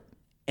court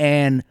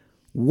and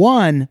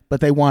won,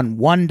 but they won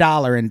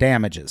 $1 in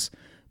damages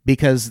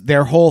because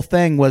their whole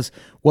thing was,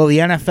 well, the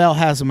NFL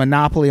has a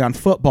monopoly on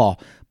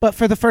football. But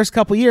for the first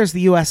couple of years,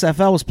 the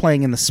USFL was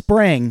playing in the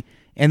spring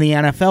and the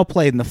NFL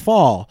played in the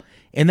fall.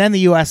 And then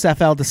the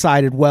USFL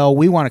decided, well,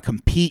 we want to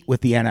compete with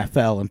the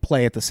NFL and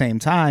play at the same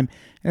time.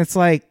 And it's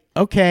like,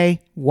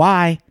 okay,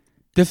 why?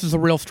 This is a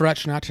real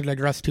stretch, not to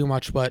digress too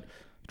much, but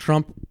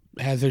Trump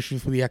has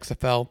issues with the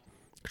XFL.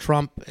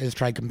 Trump has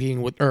tried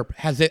competing with, or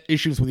has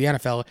issues with the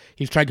NFL.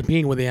 He's tried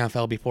competing with the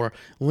NFL before.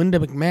 Linda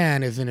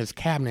McMahon is in his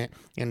cabinet,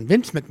 and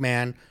Vince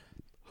McMahon,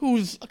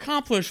 who's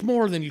accomplished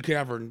more than you could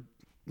ever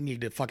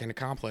need to fucking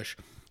accomplish,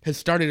 has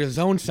started his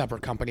own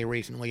separate company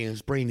recently and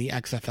is bringing the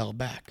XFL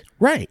back.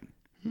 Right.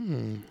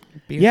 Be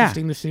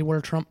interesting to see where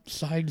Trump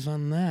sides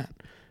on that.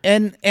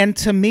 And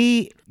to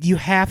me, you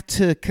have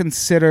to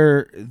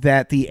consider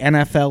that the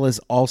NFL is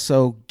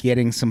also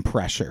getting some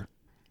pressure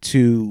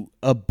to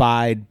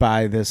abide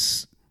by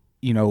this,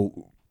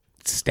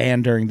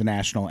 stand during the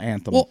national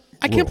anthem. Well,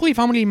 I can't rule. believe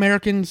how many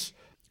Americans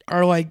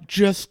are like,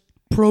 just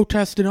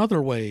protest in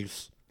other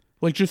ways.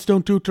 Like, just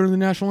don't do it during the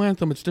national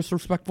anthem. It's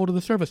disrespectful to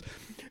the service.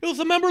 It was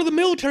a member of the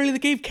military that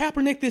gave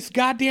Kaepernick this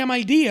goddamn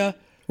idea.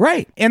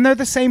 Right. And they're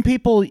the same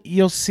people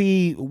you'll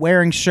see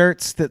wearing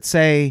shirts that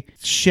say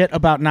shit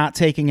about not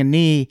taking a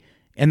knee,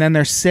 and then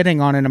they're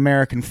sitting on an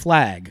American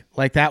flag.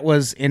 Like, that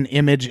was an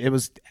image. It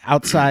was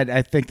outside,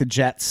 I think, the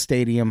Jets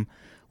stadium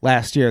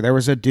last year. There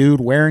was a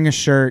dude wearing a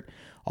shirt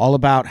all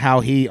about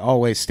how he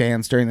always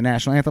stands during the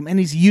national anthem, and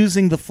he's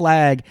using the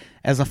flag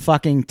as a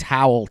fucking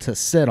towel to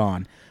sit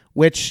on,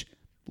 which,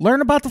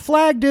 learn about the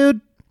flag,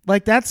 dude.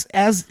 Like, that's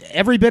as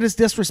every bit as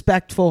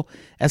disrespectful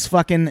as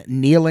fucking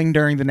kneeling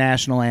during the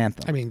national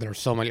anthem. I mean, there's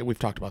so many, we've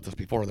talked about this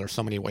before, there's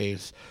so many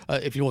ways,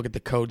 if you look at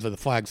the codes of the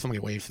flag, so many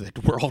ways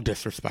that we're all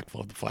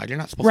disrespectful of the flag. You're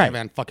not supposed to have it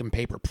on fucking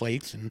paper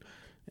plates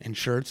and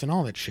shirts and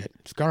all that shit.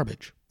 It's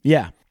garbage.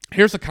 Yeah.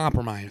 Here's a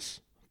compromise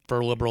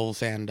for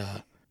liberals and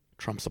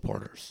Trump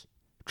supporters.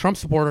 Trump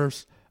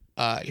supporters,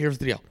 here's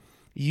the deal.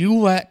 You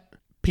let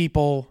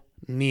people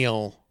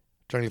kneel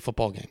during the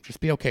football game. Just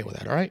be okay with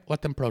that, all right?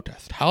 Let them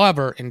protest.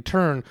 However, in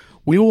turn,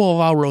 we will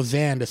allow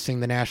Roseanne to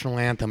sing the national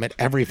anthem at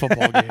every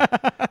football game.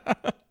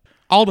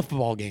 All the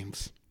football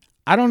games.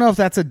 I don't know if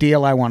that's a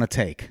deal I want to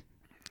take.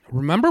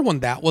 Remember when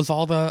that was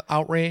all the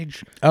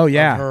outrage? Oh,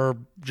 yeah. Of her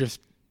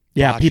just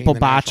People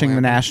botching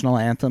the national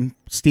anthem.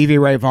 Stevie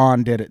Ray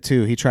Vaughan did it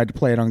too. He tried to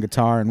play it on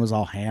guitar and was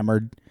all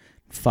hammered,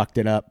 fucked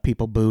it up.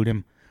 People booed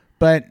him.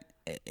 But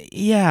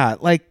Yeah,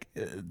 like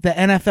the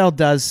NFL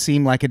does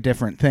seem like a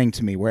different thing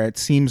to me, where it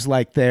seems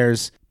like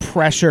there's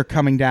pressure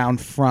coming down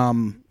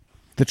from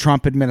the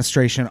Trump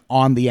administration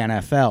on the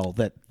NFL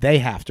that they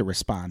have to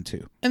respond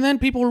to. And then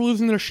people were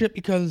losing their shit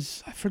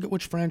because I forget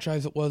which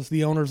franchise it was.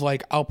 The owner's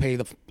like, I'll pay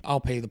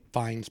the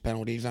fines,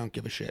 penalties. I don't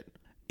give a shit.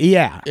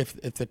 Yeah. If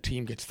the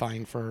team gets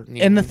fined for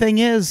kneeling. And the thing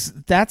is,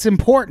 that's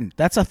important.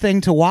 That's a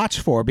thing to watch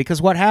for,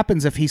 because what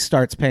happens if he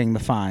starts paying the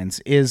fines?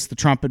 Is the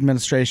Trump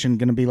administration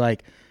going to be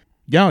like,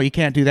 no, you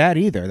can't do that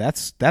either.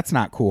 That's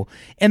not cool.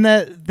 And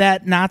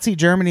that Nazi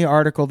Germany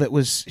article that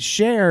was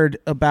shared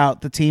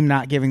about the team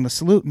not giving the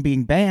salute and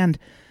being banned,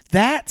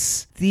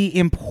 that's the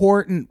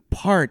important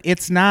part.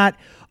 It's not,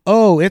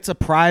 oh, it's a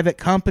private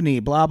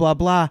company, blah, blah,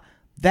 blah.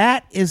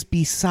 That is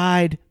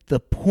beside the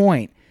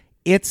point.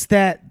 It's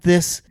that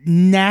this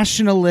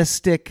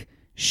nationalistic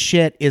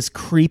shit is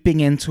creeping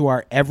into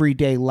our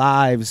everyday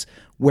lives,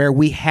 where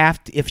we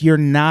have to, if you're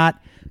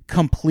not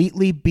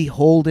completely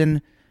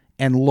beholden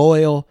and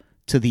loyal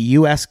to the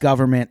U.S.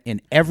 government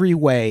in every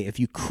way, if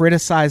you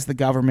criticize the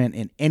government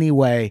in any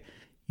way,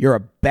 you're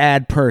a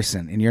bad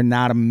person and you're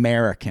not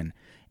American.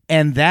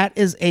 And that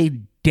is a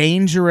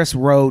dangerous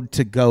road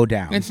to go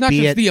down. And it's not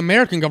just the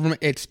American government,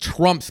 it's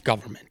Trump's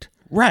government.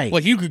 Right.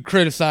 Like, you could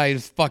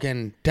criticize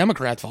fucking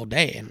Democrats all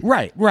day. And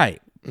Right.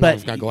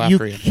 But go you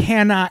after you.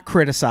 cannot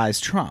criticize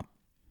Trump.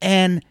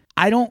 And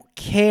I don't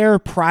care,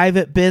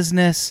 private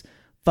business,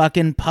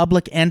 fucking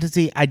public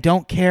entity, I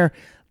don't care.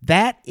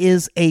 That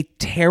is a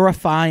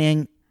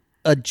terrifying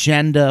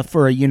agenda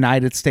for a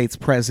United States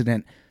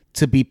president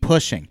to be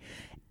pushing.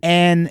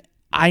 And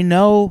I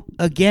know,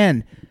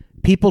 again,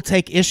 people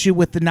take issue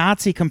with the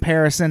Nazi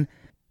comparison.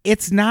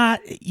 It's not,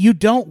 you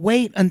don't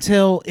wait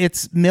until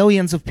it's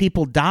millions of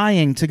people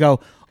dying to go,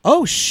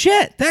 oh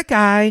shit, that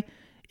guy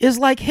is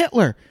like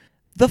Hitler.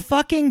 The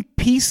fucking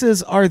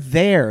pieces are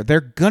there.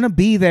 They're gonna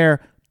be there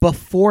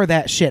before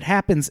that shit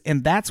happens,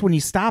 and that's when you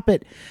stop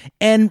it.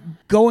 And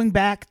going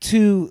back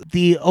to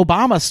the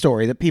Obama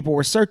story that people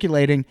were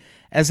circulating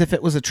as if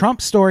it was a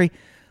Trump story,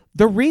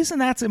 the reason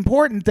that's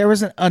important, there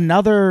was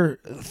another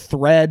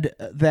thread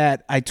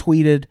that I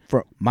tweeted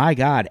for, my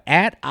God,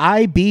 at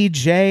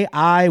IBJIYONGI.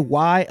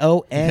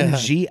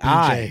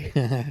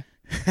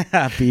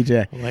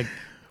 BJ.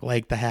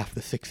 Like the half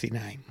the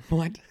 69.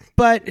 What?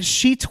 But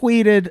she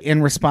tweeted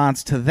in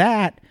response to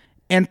that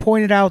and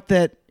pointed out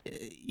that,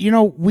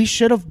 we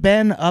should have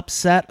been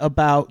upset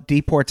about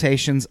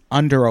deportations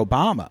under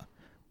Obama,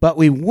 but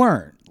we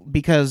weren't,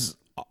 because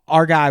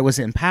our guy was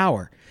in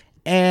power.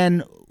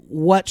 And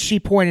what she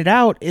pointed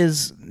out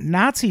is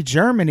Nazi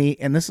Germany,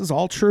 and this is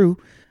all true,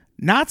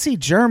 Nazi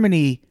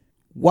Germany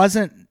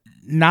wasn't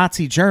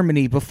Nazi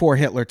Germany before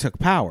Hitler took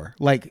power.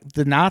 Like,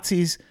 the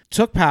Nazis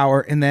took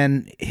power and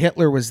then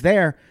Hitler was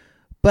there,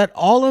 but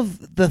all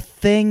of the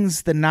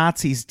things the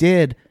Nazis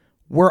did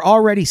were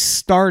already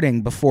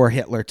starting before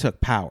Hitler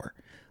took power.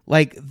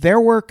 Like,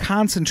 there were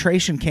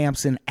concentration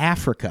camps in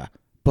Africa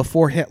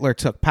before Hitler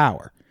took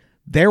power.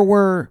 There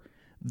were,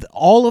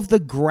 all of the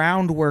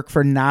groundwork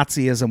for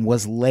Nazism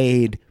was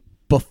laid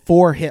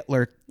before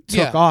Hitler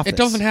took office. It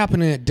doesn't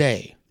happen in a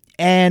day.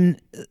 And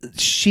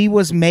she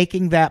was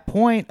making that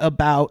point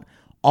about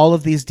all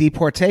of these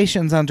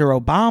deportations under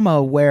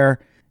Obama where,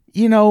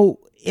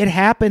 it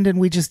happened and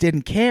we just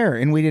didn't care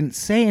and we didn't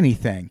say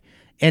anything.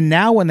 And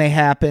now when they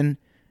happen,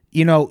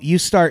 you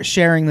start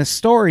sharing this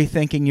story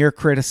thinking you're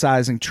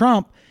criticizing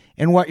Trump,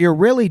 and what you're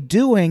really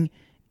doing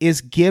is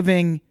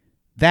giving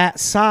that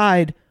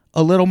side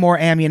a little more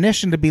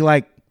ammunition to be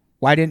like,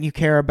 why didn't you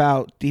care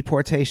about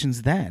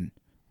deportations then?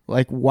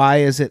 Like, why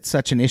is it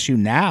such an issue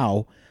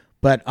now,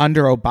 but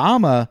under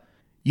Obama,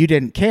 you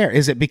didn't care?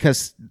 Is it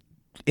because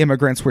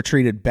immigrants were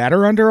treated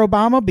better under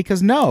Obama?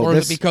 Because no. Or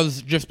is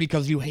it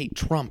because you hate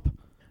Trump?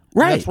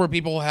 Right. That's where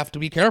people have to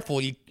be careful.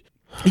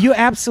 You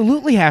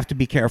absolutely have to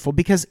be careful,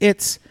 because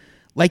it's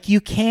like,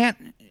 you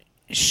can't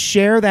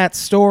share that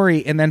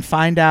story and then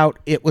find out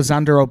it was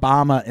under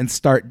Obama and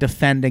start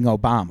defending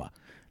Obama.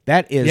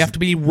 That is, you have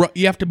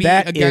to be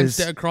against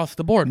it across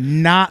the board.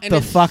 Not and the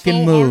it's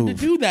fucking so move. Hard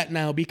to do that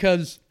now,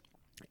 because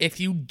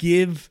if you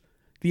give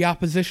the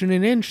opposition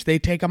an inch, they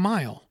take a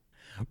mile.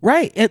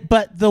 Right.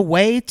 But the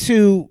way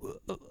to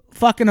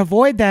fucking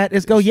avoid that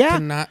is go,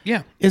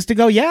 it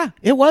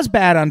was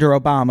bad under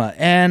Obama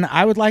and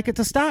I would like it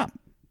to stop.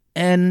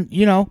 And,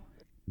 you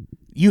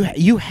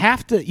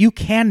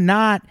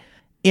cannot,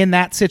 in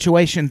that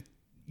situation,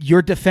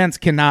 your defense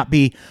cannot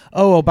be,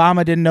 oh,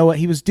 Obama didn't know what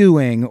he was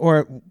doing,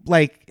 or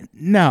like,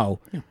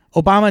 no. Yeah.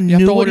 Obama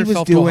knew what he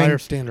was doing. To a higher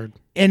standard.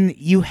 And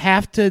you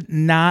have to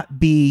not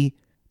be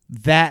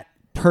that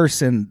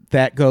person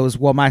that goes,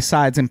 well, my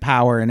side's in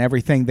power and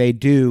everything they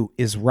do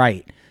is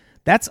right.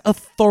 That's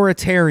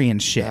authoritarian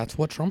shit. That's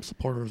what Trump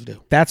supporters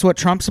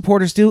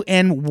do.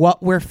 And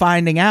what we're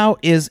finding out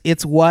is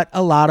it's what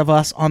a lot of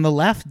us on the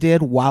left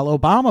did while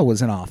Obama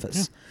was in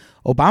office.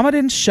 Yeah. Obama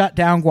didn't shut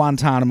down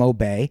Guantanamo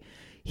Bay.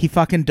 He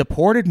fucking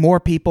deported more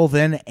people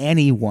than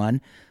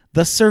anyone.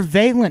 The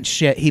surveillance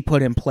shit he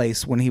put in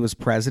place when he was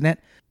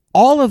president,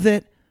 all of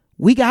it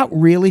we got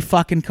really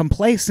fucking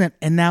complacent,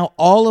 and now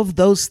all of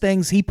those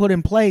things he put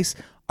in place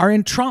are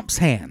in Trump's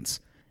hands.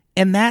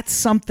 And that's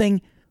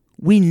something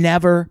we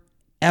never,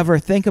 ever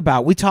think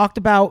about. We talked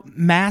about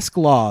mask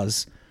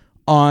laws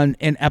on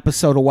an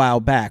episode a while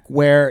back,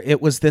 where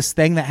it was this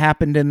thing that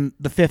happened in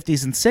the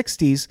 50s and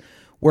 60s,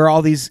 where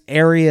all these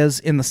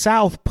areas in the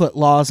South put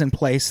laws in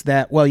place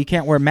that, well, you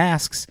can't wear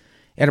masks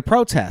at a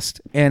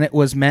protest. And it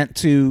was meant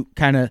to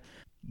kind of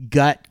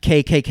gut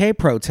KKK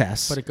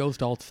protests. But it goes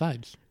to all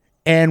sides.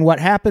 And what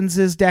happens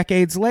is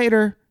decades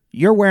later,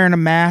 you're wearing a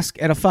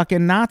mask at a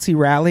fucking Nazi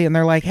rally, and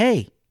they're like,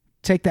 hey,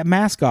 take that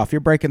mask off.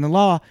 You're breaking the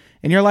law.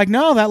 And you're like,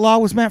 no, that law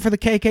was meant for the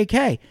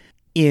KKK.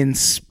 In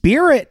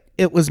spirit,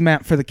 it was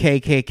meant for the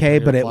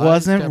KKK, but it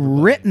wasn't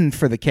written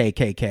for the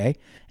KKK.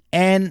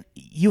 And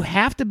you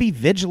have to be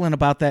vigilant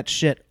about that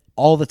shit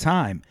all the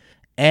time.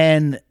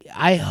 And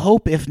I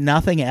hope, if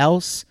nothing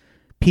else,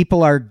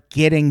 people are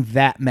getting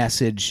that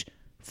message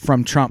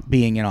from Trump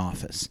being in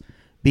office.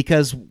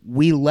 Because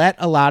we let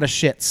a lot of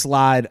shit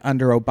slide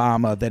under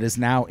Obama that is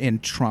now in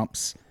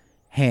Trump's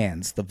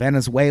hands. The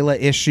Venezuela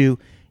issue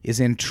is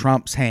in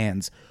Trump's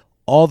hands.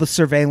 All the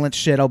surveillance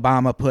shit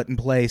Obama put in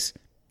place,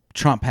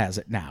 Trump has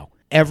it now.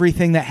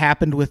 Everything that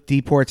happened with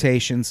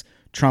deportations,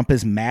 Trump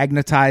is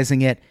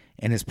magnetizing it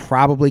and is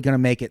probably going to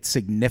make it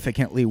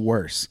significantly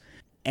worse.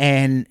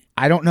 And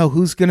I don't know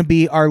who's going to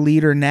be our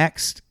leader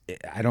next.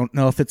 I don't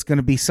know if it's going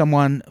to be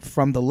someone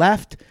from the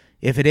left.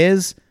 If it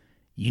is,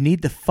 you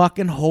need to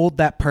fucking hold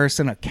that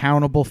person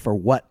accountable for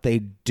what they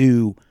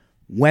do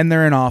when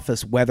they're in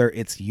office, whether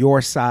it's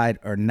your side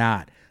or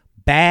not.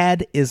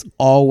 Bad is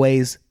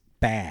always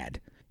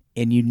bad,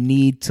 and you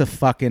need to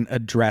fucking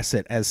address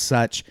it as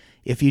such.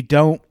 If you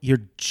don't,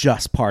 you're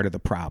just part of the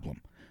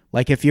problem.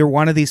 Like, if you're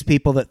one of these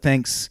people that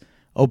thinks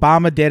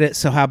Obama did it,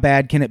 so how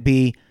bad can it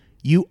be?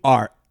 You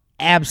are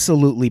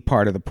absolutely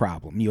part of the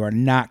problem. You are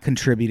not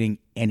contributing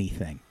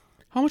anything.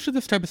 How much of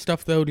this type of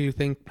stuff, though, do you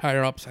think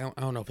higher ups, I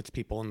don't know if it's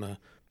people in the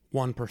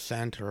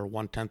 1% or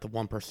 1/10 of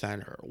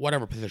 1% or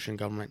whatever position in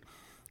government,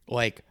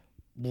 like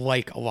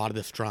a lot of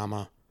this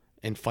drama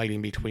and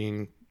fighting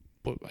between,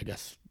 I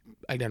guess,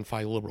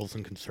 identify liberals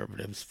and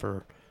conservatives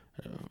for,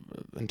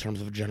 in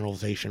terms of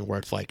generalization, where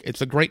it's like,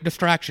 it's a great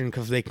distraction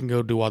because they can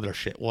go do other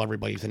shit while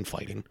everybody's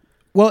infighting.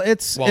 Well,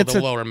 while the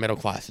lower middle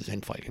class is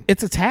infighting.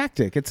 It's a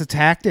tactic. It's a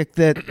tactic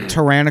that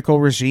tyrannical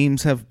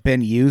regimes have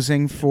been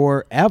using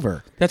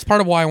forever. That's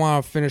part of why I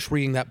want to finish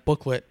reading that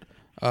booklet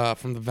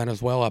from the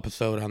Venezuela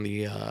episode on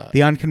the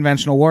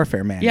unconventional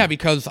warfare manual. Yeah,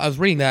 because I was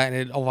reading that,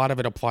 and a lot of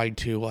it applied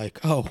to,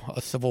 like,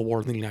 a civil war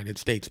in the United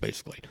States,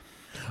 basically.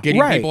 Getting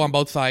people on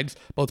both sides,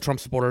 both Trump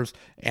supporters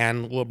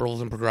and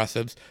liberals and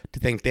progressives, to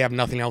think they have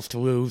nothing else to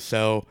lose,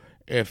 so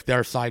if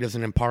their side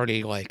isn't in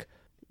party, like,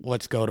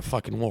 let's go to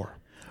fucking war.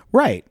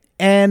 Right.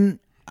 And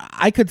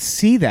I could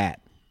see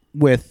that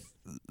with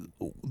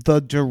the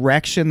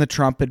direction the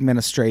Trump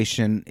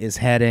administration is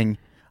heading.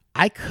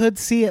 I could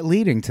see it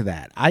leading to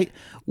that.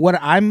 What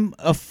I'm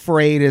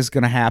afraid is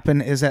going to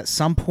happen is at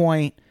some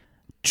point,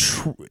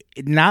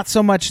 not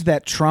so much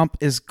that Trump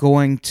is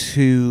going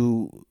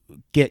to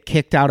get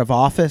kicked out of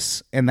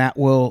office and that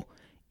will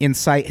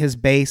incite his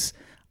base.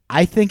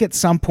 I think at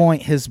some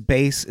point his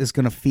base is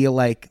going to feel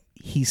like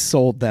he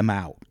sold them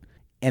out.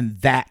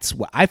 And that's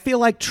what I feel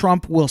like.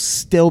 Trump will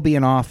still be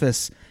in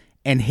office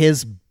and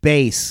his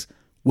base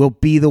will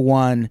be the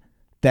one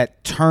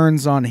that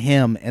turns on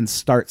him and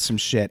starts some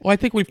shit. Well, I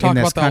think we've talked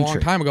about that a long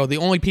time ago. The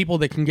only people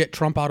that can get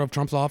Trump out of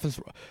Trump's office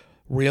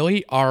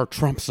really are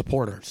Trump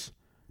supporters.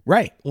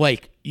 Right.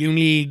 Like, you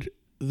need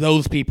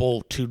those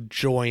people to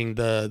join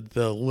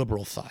the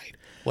liberal side.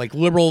 Like,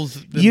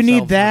 liberals, you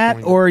need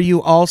that, or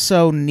you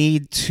also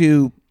need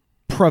to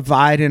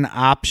provide an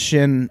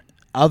option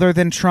other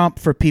than Trump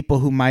for people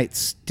who might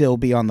still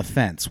be on the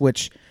fence,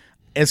 which,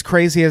 as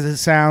crazy as it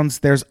sounds,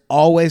 there's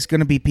always going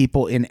to be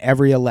people in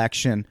every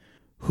election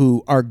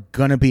who are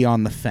going to be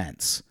on the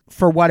fence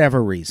for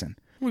whatever reason.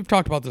 We've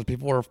talked about this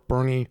before. If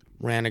Bernie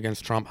ran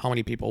against Trump, how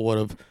many people would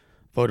have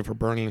voted for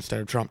Bernie instead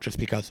of Trump just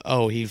because,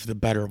 he's the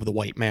better of the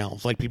white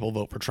males? Like, people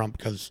vote for Trump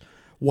because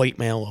white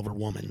male over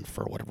woman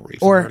for whatever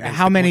reason. Or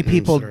how many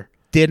people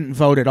didn't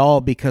vote at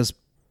all because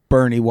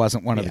Bernie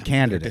wasn't one of the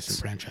candidates.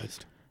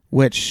 Disenfranchised.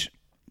 Which...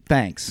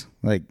 Thanks.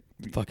 Like,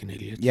 fucking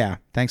idiots. Yeah,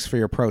 thanks for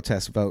your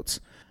protest votes.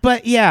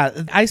 But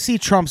yeah, I see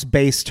Trump's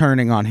base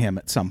turning on him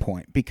at some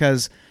point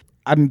because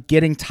I'm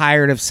getting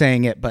tired of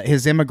saying it, but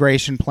his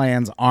immigration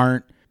plans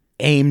aren't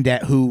aimed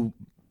at who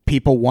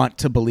people want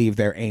to believe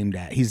they're aimed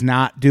at. He's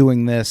not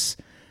doing this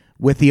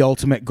with the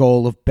ultimate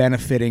goal of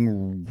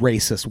benefiting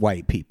racist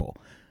white people.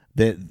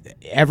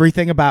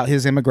 Everything about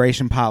his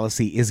immigration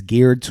policy is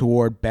geared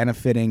toward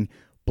benefiting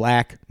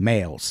black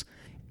males.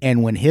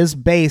 And when his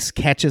base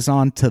catches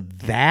on to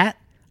that,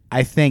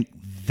 I think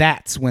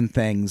that's when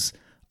things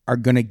are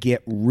going to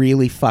get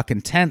really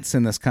fucking tense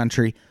in this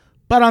country.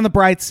 But on the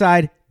bright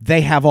side,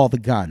 they have all the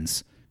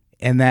guns.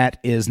 And that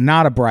is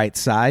not a bright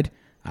side.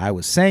 I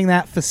was saying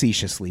that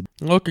facetiously.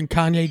 Look, can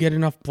Kanye get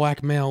enough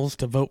black males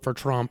to vote for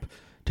Trump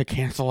to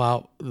cancel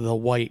out the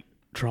white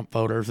Trump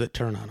voters that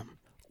turn on him?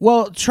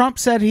 Well, Trump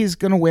said he's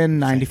going to win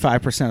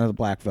 95% of the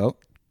black vote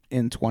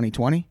in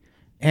 2020,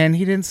 and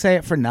he didn't say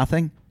it for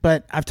nothing.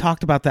 But I've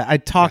talked about that. I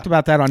talked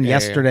about that on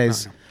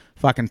yesterday's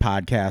fucking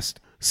podcast.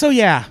 So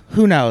yeah,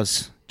 who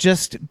knows?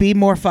 Just be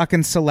more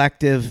fucking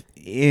selective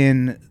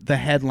in the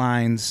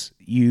headlines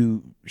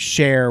you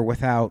share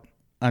without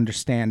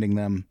understanding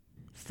them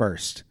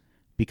first.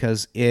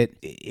 Because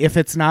if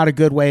it's not a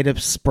good way to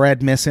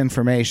spread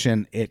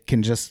misinformation, it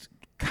can just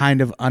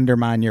kind of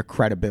undermine your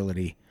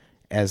credibility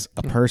as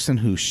a person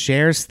who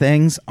shares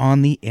things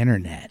on the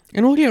internet.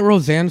 And looking at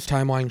Roseanne's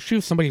timeline, she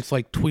was somebody that's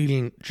like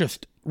tweeting,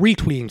 just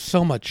retweeting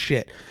so much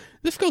shit.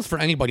 This goes for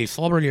anybody,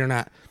 celebrity or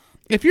not.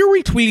 If you're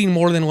retweeting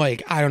more than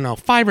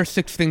 5 or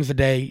 6 things a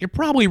day, you're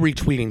probably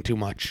retweeting too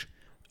much.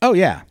 Oh,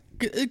 yeah.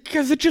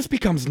 Because it just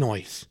becomes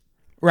noise.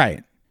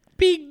 Right.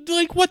 Be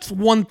like, what's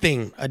one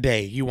thing a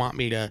day you want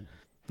me to...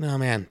 No,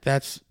 man,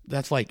 that's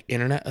like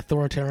internet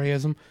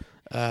authoritarianism.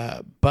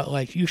 But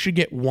like, you should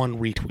get 1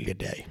 retweet a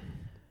day.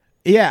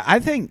 Yeah, I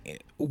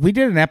think we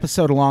did an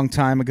episode a long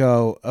time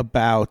ago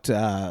about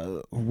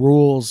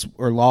rules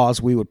or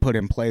laws we would put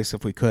in place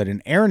if we could.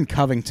 And Aaron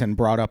Covington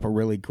brought up a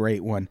really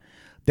great one.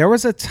 There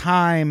was a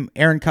time,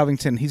 Aaron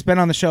Covington, he's been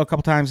on the show a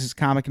couple times. He's a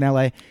comic in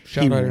LA.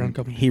 Shout out Aaron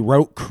Covington. He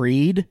wrote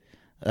Creed,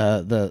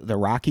 the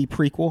Rocky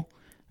prequel,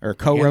 or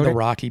co-wrote and the it.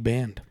 Rocky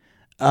band.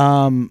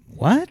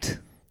 What?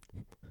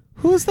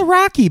 Who's the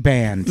Rocky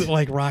band?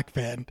 Like rock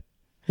band.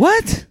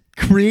 What?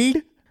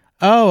 Creed?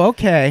 Oh,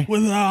 okay.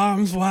 With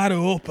arms wide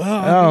open.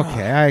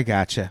 Okay, I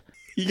gotcha.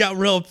 He got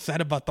real upset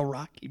about the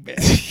Rocky band.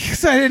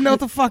 Because I didn't know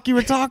what the fuck you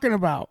were talking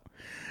about.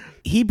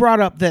 He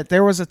brought up that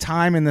there was a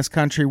time in this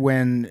country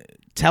when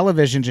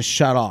television just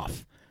shut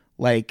off.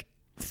 Like,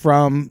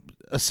 from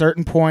a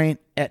certain point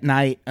at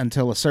night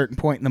until a certain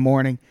point in the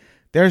morning,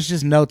 there's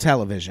just no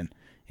television.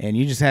 And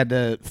you just had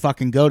to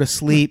fucking go to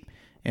sleep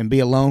and be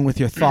alone with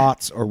your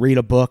thoughts or read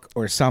a book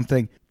or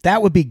something.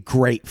 That would be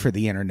great for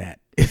the internet.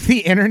 If the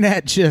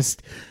internet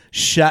just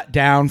shut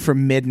down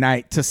from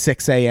midnight to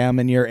 6 a.m.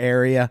 in your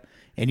area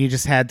and you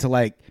just had to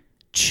like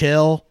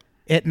chill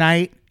at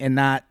night and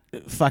not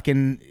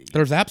fucking...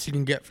 There's apps you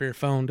can get for your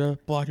phone to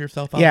block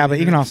yourself out. Yeah, but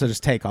you can also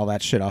just take all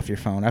that shit off your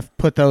phone. I've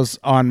put those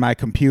on my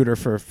computer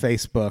for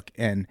Facebook,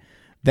 and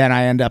then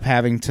I end up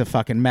having to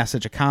fucking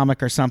message a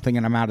comic or something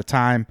and I'm out of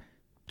time.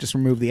 Just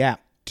remove the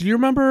app. Do you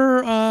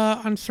remember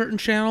on certain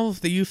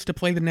channels they used to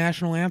play the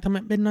national anthem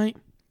at midnight?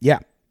 Yeah,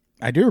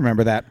 I do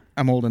remember that.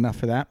 I'm old enough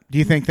for that. Do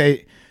you think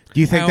they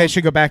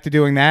should go back to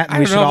doing that? And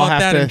I don't know about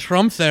that in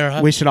Trump's era.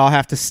 We should all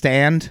have to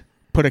stand,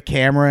 put a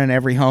camera in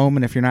every home,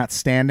 and if you're not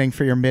standing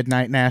for your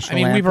midnight national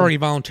anthem. We've already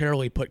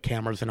voluntarily put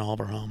cameras in all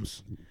of our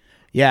homes.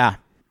 Yeah.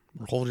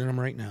 We're holding them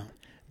right now.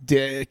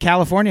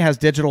 California has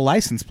digital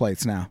license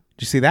plates now.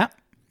 Did you see that?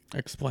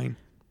 Explain.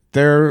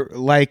 They're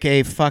like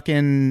a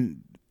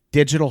fucking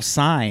digital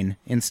sign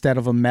instead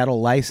of a metal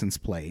license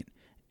plate,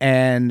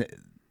 and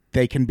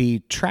they can be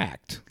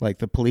tracked. Like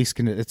the police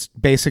can. It's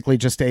basically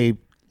just a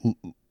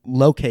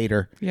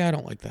locator. Yeah, I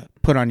don't like that.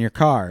 Put on your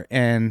car.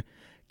 And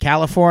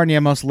California,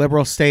 most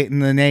liberal state in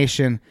the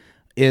nation,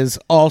 is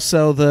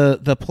also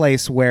the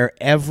place where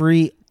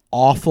every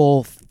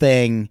awful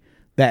thing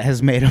that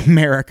has made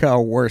America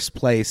a worse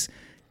place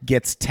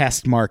gets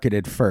test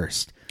marketed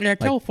first. Yeah,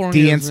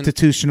 California.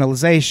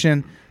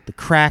 Deinstitutionalization, the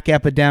crack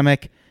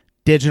epidemic,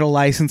 digital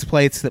license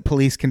plates that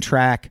police can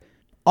track.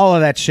 All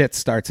of that shit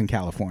starts in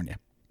California.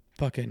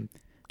 Fucking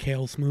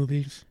kale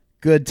smoothies.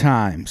 Good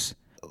times.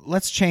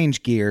 Let's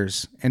change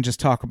gears and just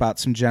talk about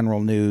some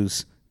general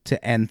news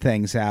to end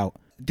things out.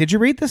 Did you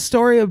read the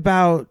story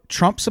about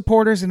Trump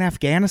supporters in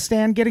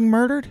Afghanistan getting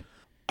murdered?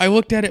 I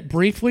looked at it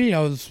briefly. I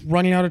was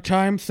running out of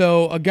time.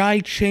 So a guy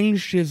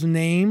changed his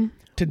name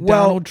to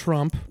Donald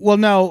Trump. Well,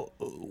 no.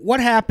 What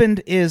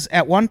happened is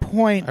at one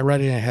point... I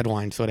read it in a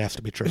headline, so it has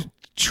to be true.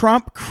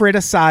 Trump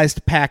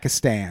criticized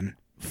Pakistan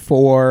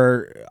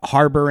for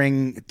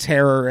harboring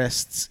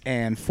terrorists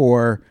and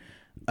for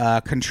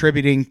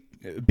contributing,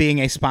 being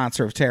a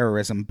sponsor of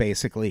terrorism,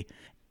 basically.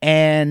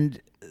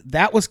 And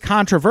that was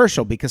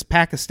controversial because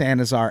Pakistan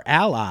is our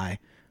ally,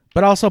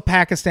 but also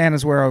Pakistan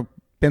is where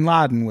bin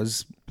Laden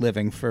was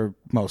living for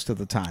most of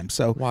the time.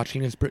 So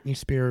watching his Britney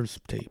Spears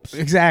tapes.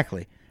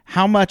 Exactly.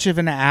 How much of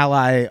an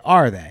ally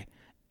are they?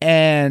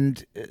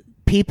 And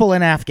people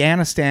in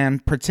Afghanistan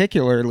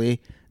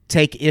particularly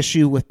take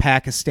issue with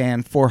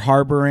Pakistan for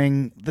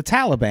harboring the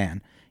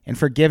Taliban and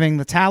for giving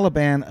the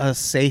Taliban a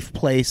safe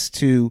place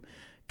to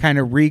kind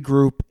of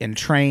regroup and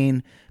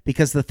train.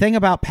 Because the thing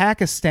about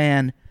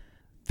Pakistan,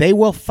 they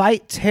will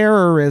fight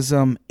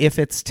terrorism if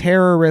it's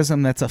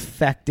terrorism that's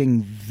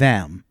affecting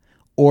them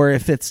or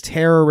if it's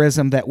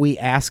terrorism that we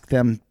ask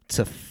them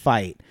to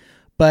fight.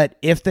 But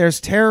if there's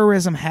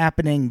terrorism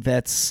happening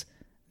that's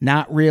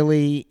not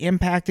really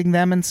impacting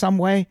them in some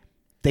way,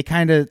 they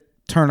kind of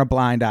turn a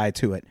blind eye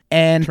to it.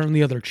 And turn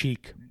the other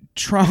cheek.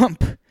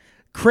 Trump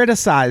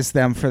criticized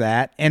them for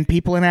that, and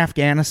people in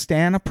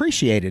Afghanistan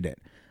appreciated it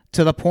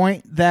to the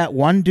point that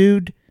one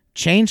dude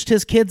changed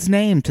his kid's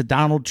name to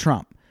Donald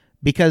Trump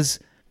because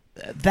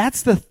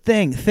That's the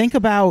thing. Think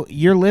about,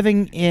 you're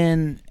living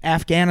in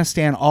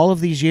Afghanistan all of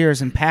these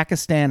years, and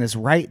Pakistan is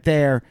right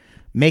there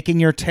making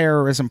your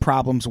terrorism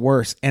problems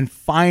worse. And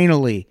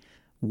finally,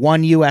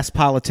 one U.S.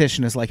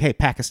 politician is like, hey,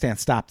 Pakistan,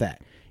 stop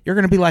that. You're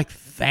going to be like,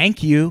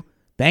 thank you.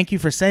 Thank you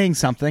for saying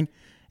something.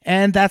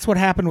 And that's what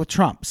happened with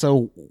Trump.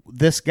 So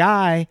this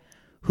guy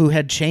who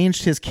had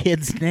changed his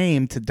kid's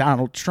name to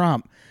Donald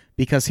Trump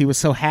because he was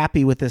so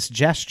happy with this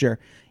gesture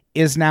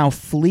is now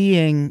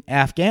fleeing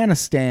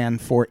Afghanistan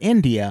for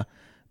India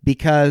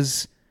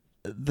because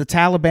the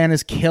Taliban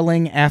is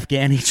killing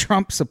Afghani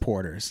Trump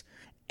supporters.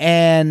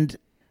 And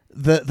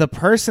the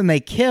person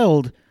they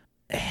killed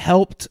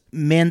helped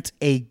mint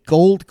a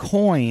gold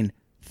coin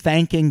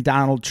thanking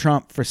Donald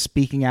Trump for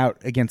speaking out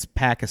against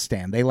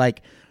Pakistan. They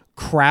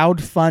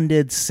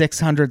crowdfunded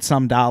 $600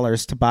 some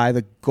to buy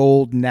the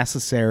gold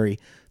necessary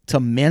to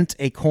mint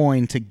a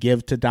coin to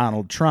give to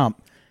Donald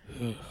Trump.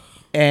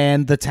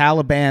 And the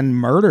Taliban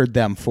murdered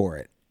them for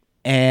it.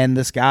 And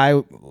this guy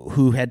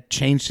who had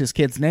changed his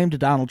kid's name to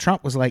Donald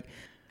Trump was like,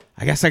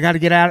 I guess I got to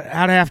get out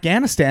of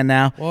Afghanistan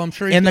now. Well, I'm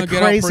sure he's going to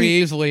get out pretty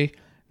easily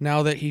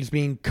now that he's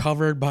being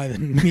covered by the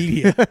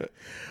media.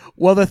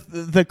 Well,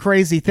 the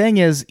crazy thing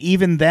is,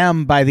 even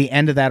them, by the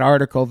end of that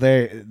article,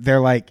 they're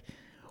like,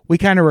 we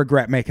kind of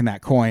regret making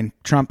that coin.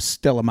 Trump's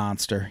still a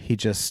monster. He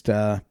just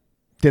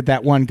did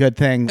that one good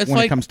thing when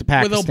it comes to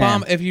Pakistan. With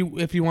Obama,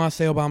 if you want to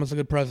say Obama's a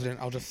good president,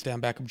 I'll just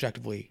stand back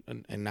objectively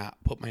and not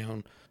put my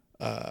own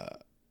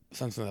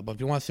sense in that. But if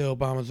you want to say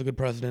Obama's a good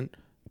president,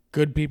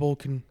 good people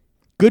can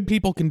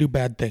do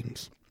bad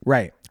things.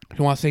 Right. If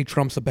you want to say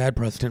Trump's a bad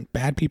president,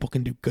 bad people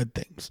can do good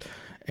things.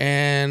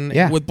 And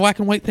yeah, with black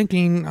and white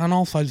thinking on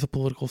all sides of the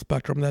political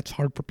spectrum, that's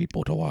hard for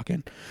people to walk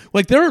in.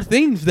 There are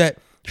things that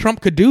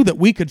Trump could do that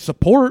we could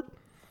support,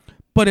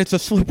 but it's a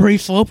slippery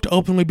slope to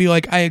openly be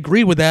like, I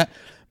agree with that,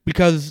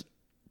 because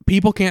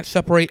people can't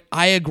separate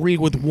I agree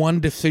with one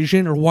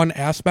decision or one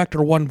aspect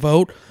or one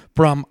vote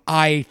from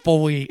I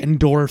fully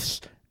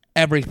endorse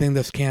everything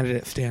this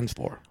candidate stands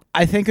for.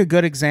 I think a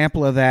good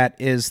example of that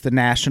is the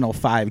national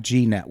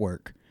 5G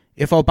network.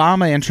 If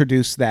Obama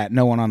introduced that,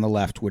 no one on the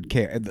left would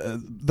care.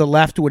 The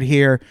left would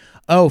hear,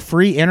 oh,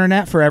 free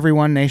internet for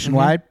everyone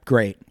nationwide? Mm-hmm.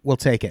 Great, we'll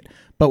take it.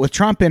 But with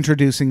Trump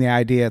introducing the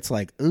idea, it's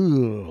like,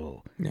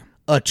 ooh, yeah,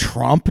 a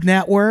Trump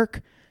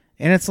network?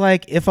 And it's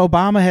like, if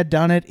Obama had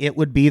done it, it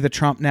would be the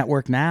Trump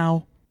network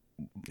now.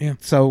 Yeah.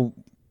 So,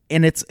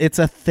 and it's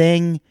a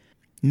thing,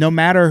 no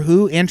matter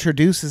who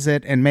introduces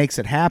it and makes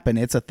it happen,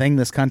 it's a thing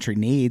this country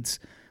needs.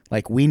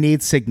 We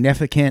need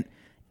significant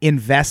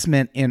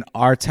investment in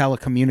our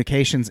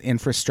telecommunications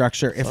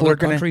infrastructure. If other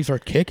countries are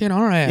kicking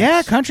our ass.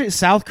 Yeah, countries,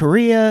 South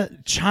Korea,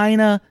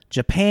 China,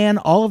 Japan,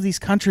 all of these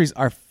countries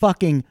are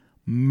fucking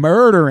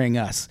murdering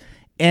us.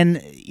 And,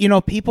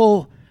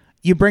 people,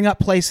 you bring up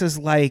places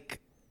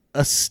like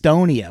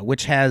Estonia,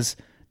 which has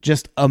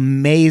just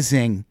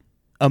amazing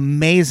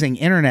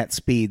internet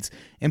speeds.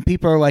 And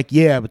people are like,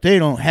 yeah, but they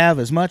don't have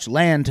as much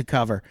land to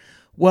cover.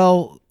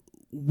 Well,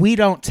 we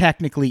don't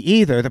technically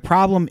either. The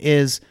problem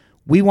is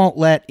we won't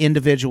let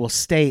individual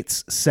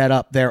states set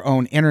up their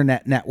own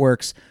internet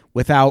networks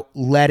without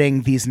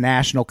letting these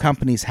national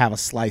companies have a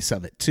slice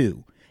of it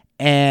too.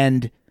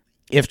 And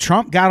if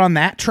Trump got on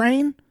that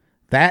train,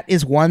 that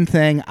is one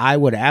thing I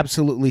would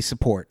absolutely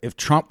support. If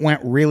Trump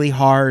went really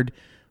hard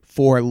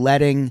for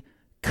letting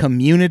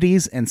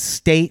communities and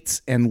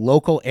states and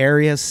local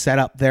areas set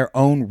up their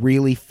own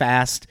really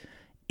fast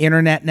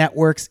internet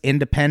networks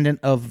independent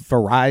of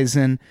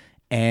Verizon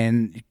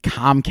and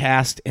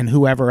Comcast and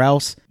whoever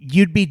else,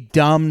 you'd be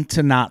dumb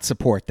to not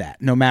support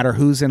that, no matter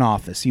who's in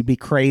office. You'd be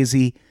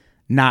crazy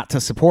not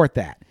to support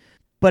that.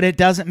 But it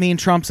doesn't mean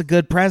Trump's a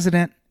good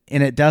president,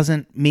 and it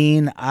doesn't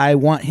mean I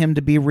want him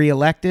to be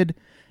reelected.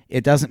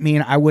 It doesn't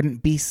mean I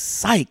wouldn't be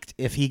psyched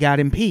if he got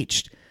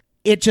impeached.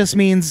 It just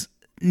means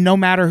no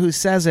matter who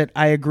says it,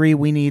 I agree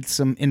we need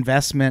some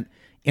investment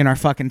in our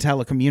fucking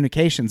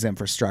telecommunications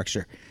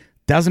infrastructure.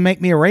 Doesn't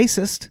make me a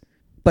racist.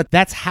 But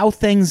that's how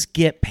things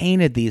get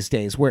painted these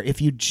days, where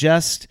if you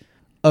just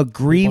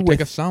agree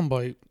with a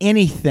soundbite,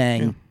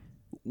 anything, yeah,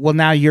 well,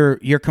 now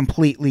you're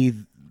completely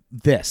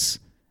this.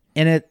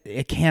 And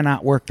it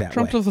cannot work that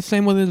Trump way. does the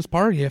same with his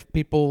party. If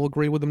people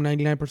agree with him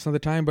 99% of the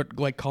time, but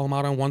call him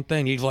out on one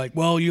thing, he's like,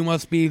 well, you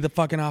must be the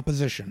fucking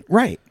opposition.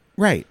 Right.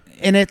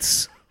 And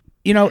it's,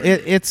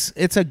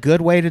 it's a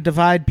good way to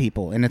divide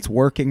people, and it's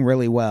working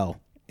really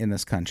well in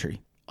this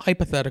country.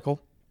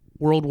 Hypothetical.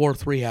 World War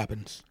III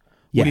happens.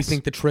 What do you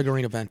think the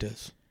triggering event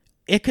is?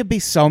 It could be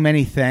so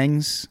many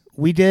things.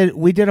 We did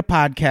a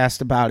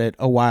podcast about it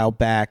a while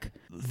back.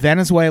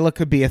 Venezuela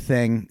could be a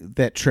thing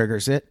that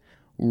triggers it.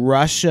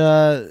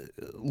 Russia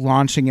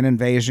launching an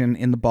invasion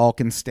in the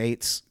Balkan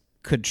states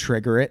could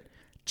trigger it.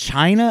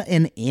 China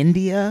and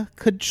India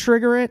could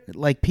trigger it.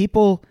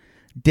 People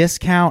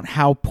discount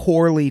how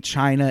poorly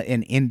China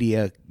and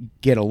India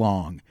get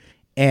along.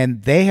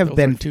 And they have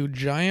been two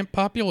giant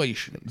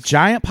populations.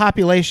 Giant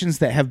populations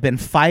that have been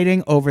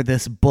fighting over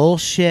this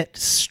bullshit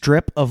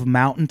strip of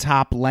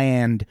mountaintop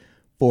land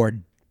for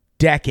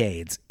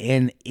decades.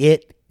 And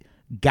it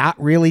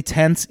got really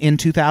tense in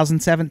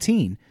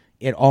 2017.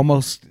 It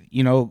almost,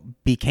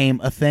 became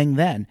a thing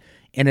then.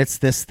 And it's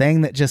this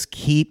thing that just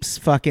keeps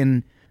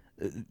fucking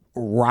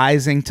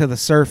rising to the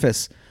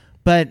surface.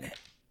 But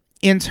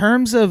in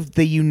terms of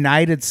the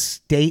United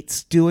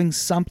States doing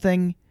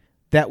something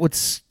that would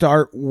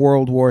start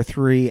World War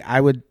III,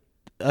 I would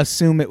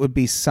assume it would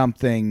be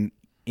something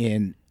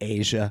in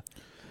Asia.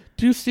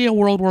 Do you see a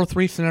World War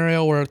III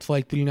scenario where it's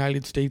like the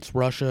United States,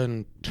 Russia,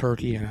 and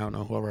Turkey, and I don't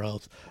know, whoever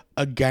else,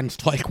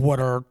 against like what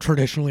are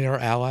traditionally our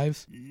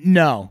allies?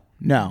 No.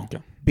 Okay.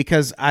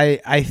 Because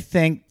I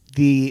think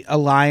the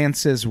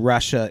alliances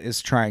Russia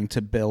is trying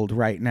to build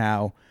right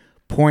now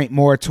point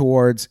more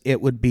towards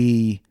it would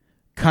be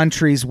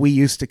countries we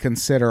used to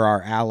consider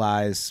our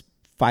allies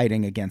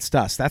fighting against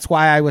us. That's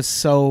why I was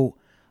so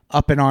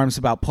up in arms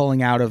about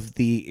pulling out of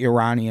the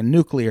Iranian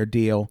nuclear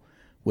deal,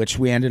 which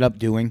we ended up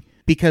doing,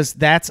 because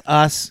that's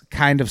us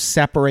kind of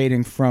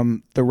separating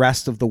from the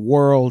rest of the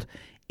world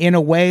in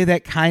a way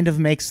that kind of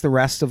makes the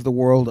rest of the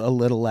world a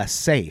little less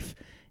safe.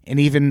 And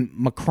even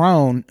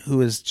Macron,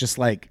 who is just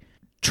like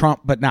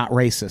Trump but not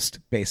racist,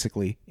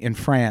 basically, in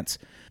France,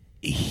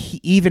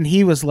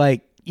 he was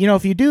like,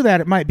 if you do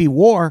that, it might be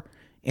war.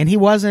 And he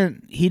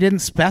didn't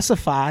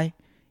specify.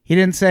 He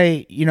didn't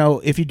say,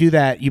 if you do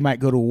that, you might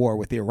go to war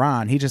with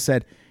Iran. He just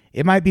said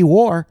it might be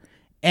war.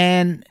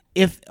 And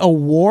if a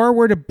war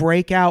were to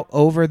break out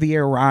over the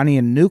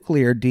Iranian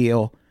nuclear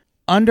deal,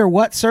 under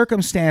what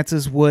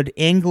circumstances would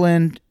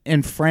England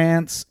and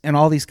France and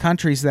all these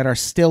countries that are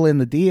still in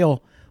the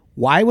deal,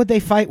 why would they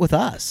fight with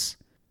us?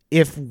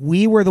 If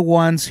we were the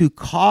ones who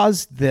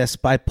caused this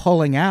by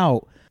pulling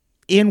out,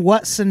 in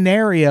what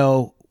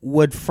scenario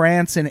would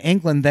France and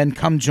England then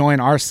come join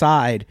our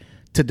side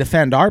to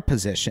defend our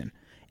position?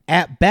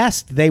 At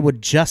best, they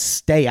would just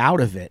stay out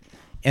of it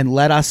and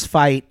let us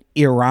fight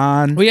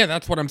Iran. Well, yeah,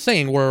 that's what I'm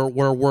saying.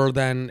 We're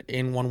then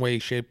in one way,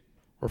 shape,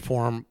 or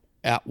form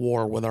at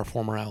war with our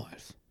former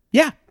allies.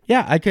 Yeah,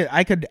 I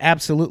could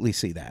absolutely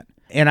see that.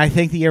 And I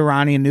think the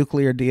Iranian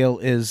nuclear deal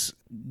is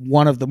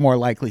one of the more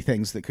likely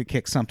things that could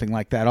kick something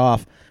like that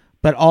off.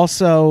 But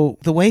also,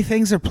 the way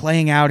things are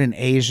playing out in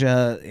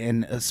Asia,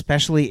 and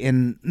especially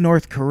in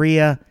North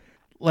Korea,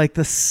 like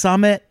the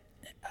summit,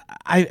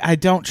 I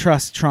don't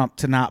trust Trump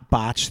to not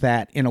botch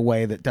that in a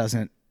way that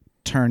doesn't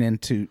turn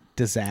into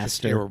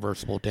disaster. Just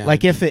irreversible damage.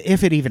 Like if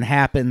it even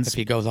happens. If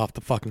he goes off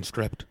the fucking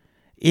script.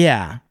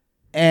 Yeah.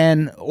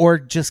 Or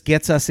just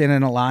gets us in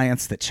an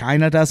alliance that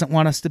China doesn't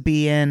want us to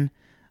be in.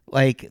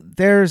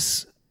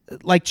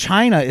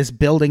 China is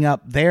building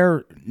up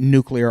their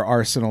nuclear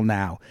arsenal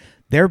now.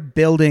 They're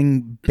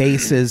building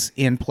bases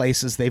in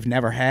places they've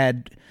never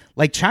had.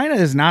 Like, China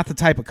is not the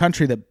type of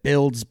country that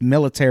builds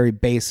military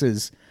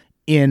bases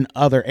in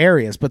other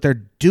areas, but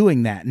they're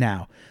doing that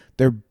now.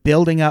 They're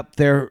building up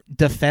their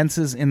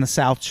defenses in the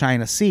South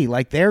China Sea.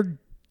 Like, they're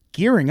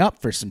gearing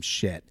up for some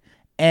shit.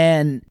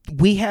 And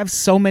we have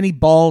so many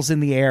balls in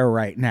the air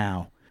right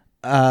now.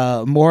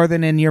 More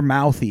than in your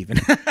mouth, even.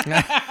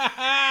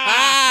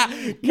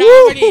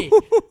 Comedy.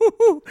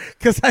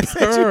 Because I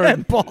said you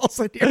had balls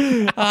in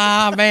your mouth.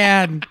 Ah,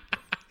 man.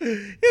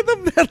 In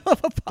the middle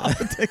of a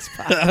politics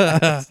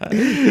podcast.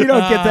 You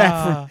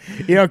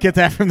don't get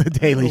that from the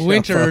Daily Show.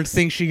 Winter folks.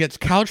 thinks she gets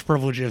couch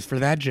privileges for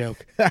that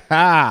joke.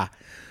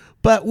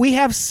 But we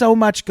have so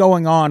much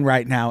going on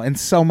right now, and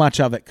so much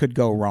of it could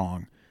go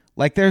wrong.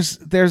 Like,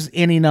 there's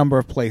any number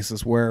of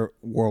places where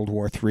World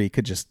War III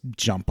could just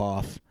jump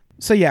off.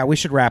 So yeah, we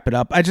should wrap it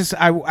up. That's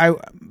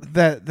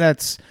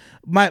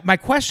my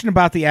question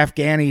about the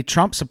Afghani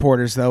Trump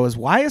supporters, though, is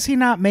why is he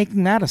not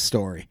making that a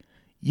story?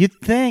 You'd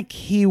think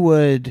he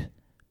would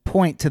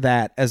point to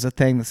that as a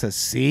thing that says,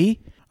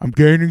 see, I'm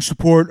gaining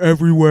support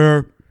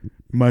everywhere.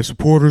 My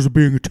supporters are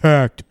being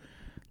attacked.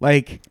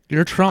 Like,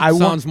 your Trump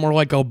sounds more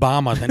like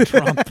Obama than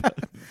Trump.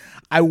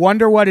 I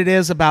wonder what it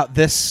is about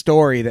this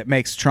story that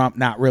makes Trump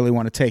not really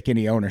want to take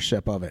any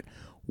ownership of it.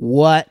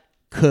 What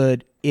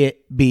could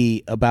it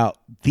be about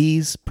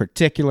these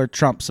particular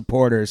Trump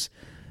supporters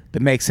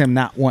that makes him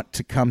not want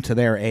to come to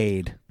their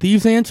aid?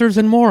 These answers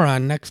and more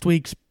on next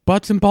week's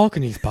Butts and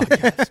Balconies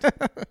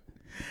podcast.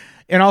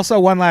 And also,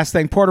 one last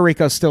thing, Puerto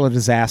Rico's still a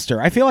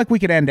disaster. I feel like we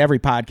could end every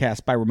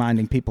podcast by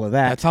reminding people of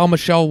that. That's how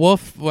Michelle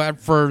Wolf,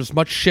 for as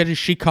much shit as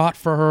she caught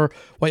for her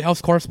White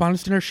House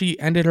Correspondents' Dinner, she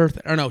ended her...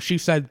 she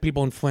said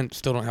people in Flint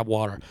still don't have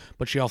water.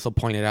 But she also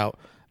pointed out,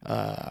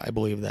 I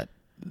believe, that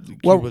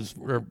Puerto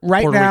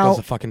Rico's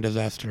a fucking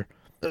disaster.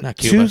 Not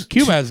Cuba.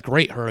 Cuba has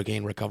great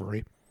hurricane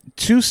recovery.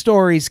 2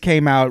 stories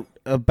came out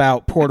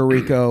about Puerto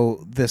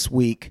Rico this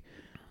week.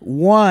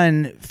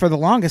 One, for the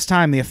longest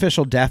time, the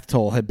official death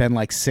toll had been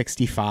like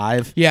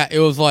 65. Yeah, it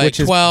was like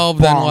 12,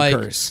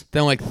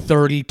 then like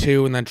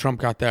 32, and then Trump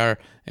got there,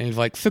 and he's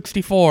like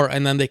 64,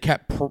 and then they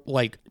kept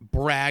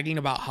bragging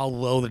about how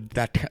low the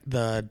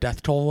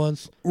death toll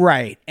was.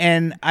 Right,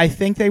 and I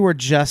think they were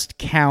just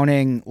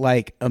counting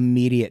like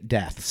immediate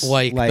deaths.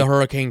 Like the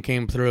hurricane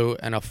came through,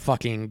 and a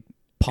fucking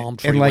palm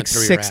tree and went like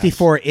through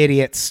 64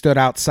 idiots stood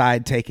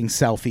outside taking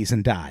selfies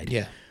and died.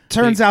 Yeah.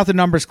 Turns out the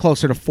number's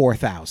closer to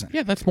 4,000.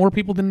 Yeah, that's more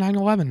people than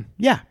 9/11.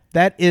 Yeah,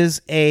 that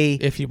is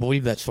If you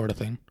believe that sort of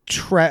thing.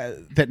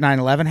 that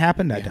 9/11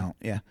 happened. I don't.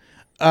 Yeah,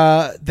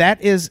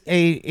 that is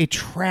a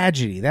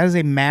tragedy. That is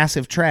a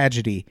massive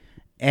tragedy,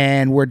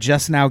 and we're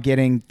just now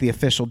getting the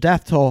official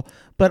death toll.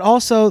 But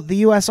also, the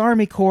U.S.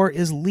 Army Corps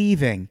is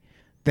leaving.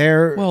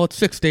 Well, it's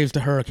 6 days to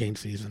hurricane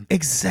season.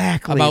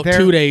 Exactly. About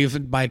 2 days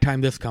by the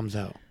time this comes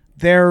out.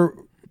 They're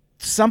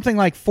something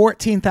like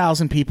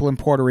 14,000 people in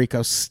Puerto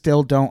Rico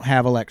still don't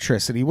have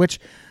electricity, which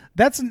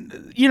that's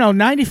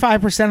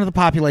 95% of the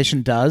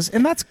population does,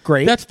 and that's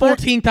great. That's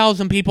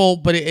 14,000 people,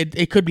 but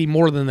it could be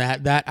more than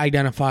that. That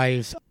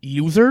identifies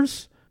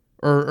users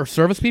or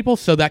service people,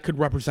 so that could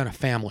represent a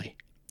family.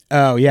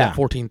 Oh yeah,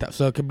 14,000.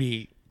 So it could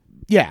be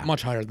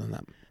much higher than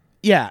that.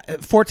 Yeah,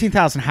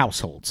 14,000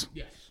 households.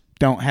 Yes.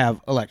 Don't have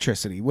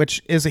electricity,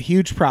 which is a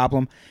huge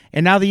problem.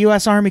 And now the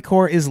U.S. Army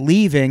Corps is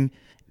leaving,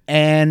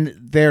 and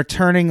they're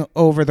turning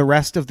over the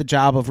rest of the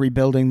job of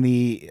rebuilding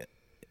the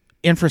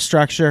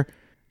infrastructure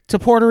to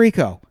Puerto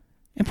Rico.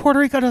 And Puerto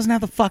Rico doesn't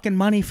have the fucking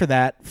money for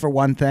that, for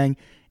one thing.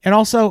 And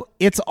also,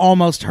 it's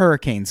almost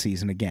hurricane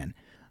season again.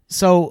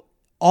 So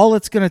all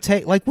it's going to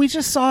take, like we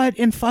just saw it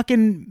in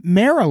fucking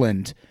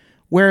Maryland,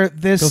 where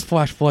those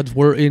flash floods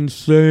were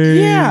insane.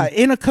 Yeah,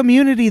 in a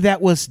community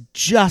that was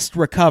just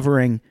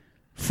recovering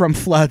from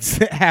floods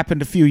that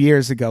happened a few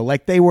years ago.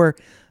 Like they were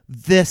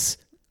this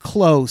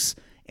close,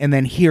 and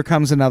then here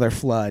comes another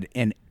flood,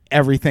 and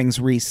everything's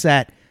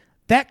reset.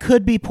 That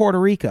could be Puerto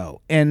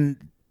Rico, and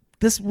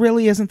this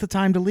really isn't the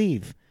time to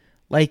leave.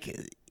 Like,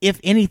 if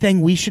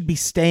anything, we should be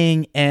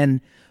staying,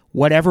 and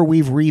whatever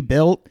we've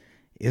rebuilt,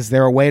 is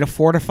there a way to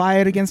fortify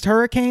it against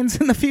hurricanes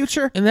in the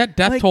future? And that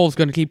death toll is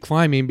going to keep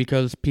climbing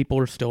because people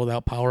are still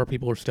without power.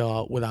 People are still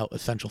out without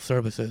essential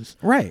services.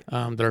 Right.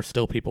 There are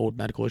still people with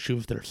medical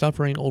issues that are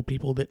suffering, old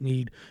people that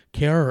need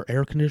care or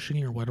air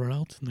conditioning or whatever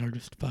else, and they're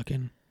just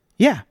fucking...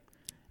 Yeah.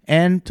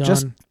 And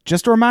done.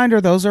 just a reminder,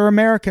 those are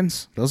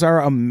Americans. Those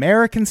are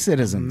American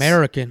citizens.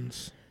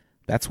 Americans.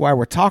 That's why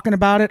we're talking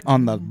about it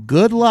on the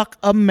Good Luck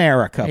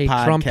America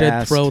podcast. Trump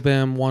did throw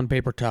them one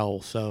paper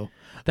towel, so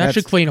that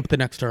should clean up the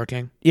next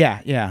hurricane.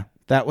 Yeah.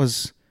 That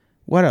was...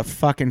 What a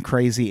fucking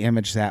crazy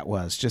image that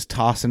was. Just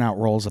tossing out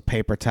rolls of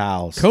paper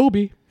towels.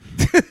 Kobe.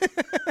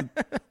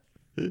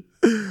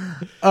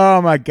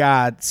 Oh, my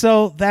God.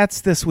 So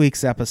that's this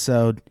week's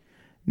episode.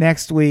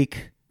 Next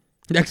week,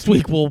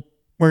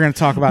 we're going to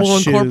talk about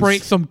shoes. We'll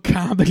incorporate some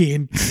comedy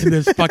in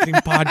this fucking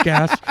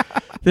podcast.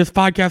 This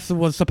podcast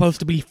was supposed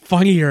to be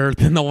funnier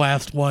than the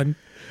last one.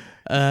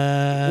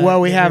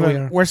 Well, we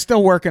haven't. We're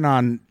still working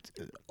on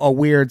a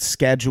weird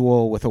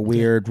schedule with a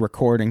weird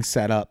recording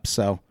setup.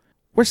 So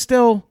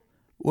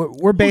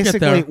we're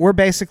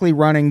basically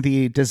running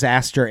the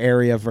disaster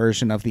area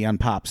version of the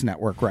Unpops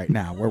network right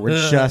now, where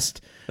we're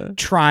just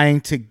trying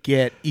to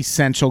get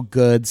essential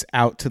goods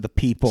out to the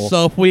people.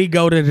 So if we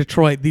go to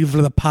Detroit, these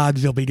are the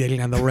pods you'll be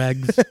getting on the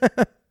regs.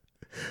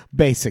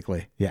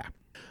 Basically, yeah.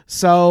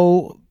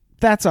 So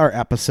that's our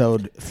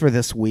episode for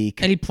this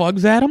week. Any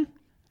plugs, Adam?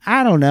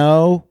 I don't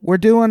know. We're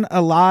doing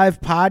a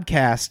live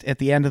podcast at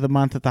the end of the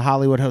month at the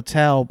Hollywood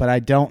Hotel, but I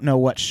don't know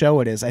what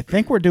show it is. I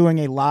think we're doing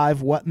a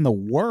live What in the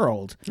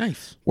World.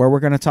 Nice. Where we're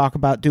going to talk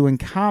about doing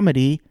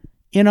comedy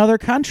in other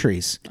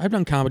countries. I've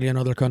done comedy in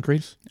other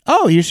countries.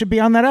 Oh, you should be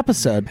on that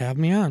episode. Have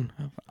me on.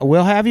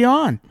 We'll have you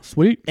on.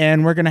 Sweet.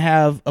 And we're going to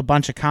have a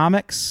bunch of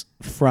comics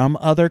from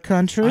other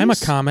countries. I'm a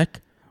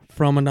comic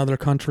from another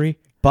country.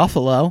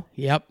 Buffalo.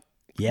 Yep.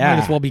 Yeah.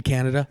 Might as well be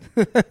Canada.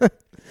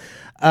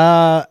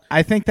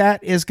 I think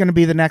that is going to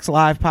be the next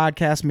live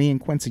podcast. Me and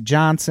Quincy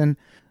Johnson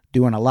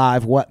doing a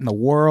live What in the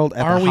World at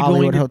the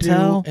Hollywood Hotel.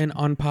 Are we going to do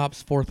an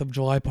Unpops 4th of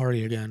July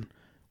party again?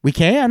 We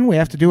can. We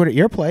have to do it at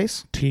your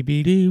place.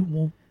 TBD.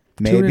 We'll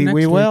Maybe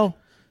we will.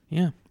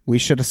 Yeah. We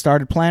should have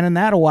started planning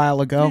that a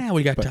while ago. Yeah,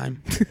 we got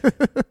time.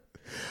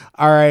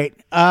 All right.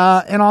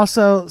 And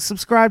also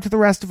subscribe to the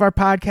rest of our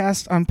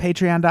podcast on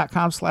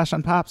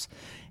patreon.com/unpops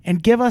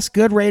and give us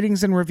good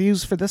ratings and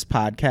reviews for this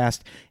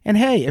podcast. And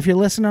hey, if you're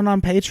listening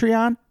on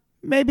Patreon,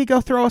 maybe go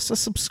throw us a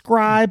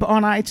subscribe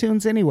on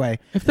iTunes anyway.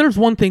 If there's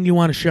one thing you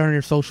want to share on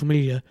your social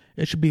media,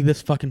 it should be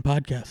this fucking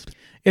podcast.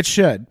 It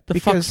should. The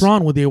fuck's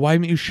wrong with you? Why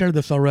haven't you shared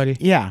this already?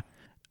 Yeah.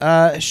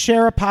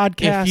 Share a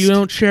podcast. If you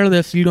don't share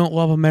this, you don't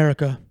love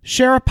America.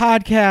 Share a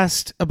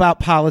podcast about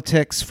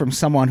politics from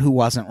someone who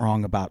wasn't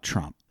wrong about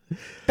Trump.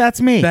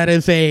 That's me. That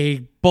is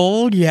a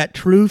bold yet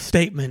true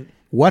statement.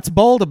 What's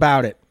bold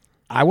about it?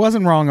 I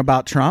wasn't wrong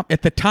about Trump.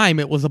 At the time,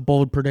 it was a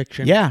bold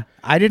prediction. Yeah,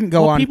 I didn't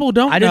go on. What people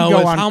don't know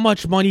is how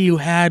much money you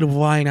had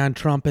relying on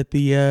Trump at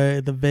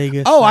the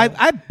Vegas. Oh,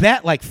 I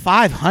bet like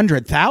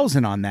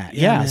 500,000 on that.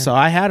 Yeah, so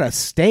I had a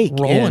stake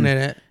rolling in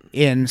it.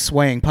 In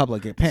swaying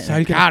public opinion. So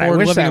you can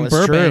afford living in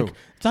Burbank.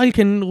 It's how you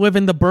can live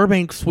in the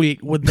Burbank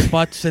suite with the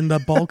butts and the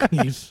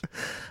balconies.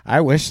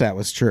 I wish that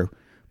was true.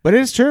 But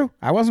it is true.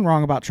 I wasn't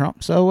wrong about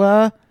Trump.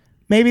 So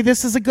maybe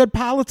this is a good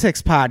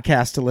politics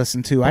podcast to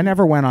listen to. I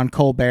never went on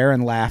Colbert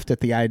and laughed at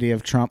the idea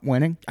of Trump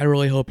winning. I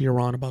really hope you're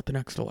wrong about the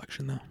next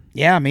election, though.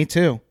 Yeah, me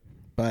too.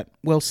 But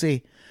we'll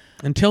see.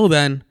 Until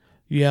then,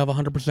 You have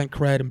 100%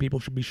 cred, and people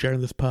should be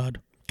sharing this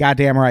pod.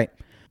 Goddamn right.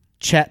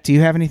 Chet, do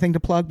you have anything to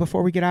plug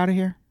before we get out of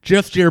here?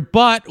 Just your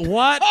butt.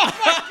 What?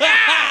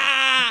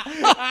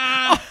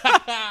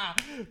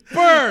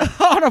 Bird.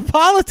 On a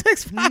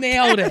politics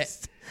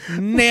podcast.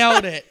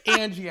 Nailed it.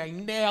 Angie, I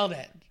nailed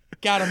it.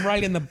 Got him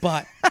right in the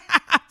butt.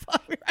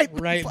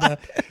 Right in the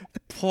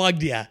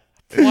plugged you.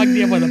 Plugged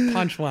you with a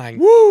punchline.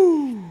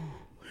 Woo!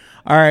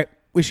 All right,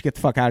 we should get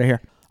the fuck out of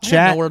here. I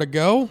Chat. don't know where to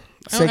go.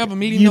 I don't have a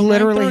meeting you till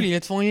literally- 9:30.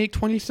 It's only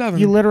 8:27.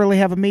 You literally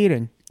have a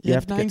meeting. You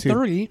It's have to get to.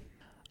 9:30.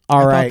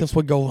 All I right. thought this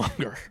would go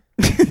longer.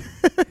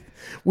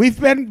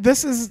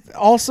 This is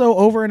also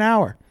over an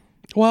hour.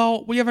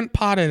 Well, we haven't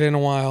potted in a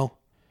while.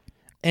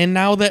 And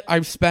now that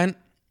I've spent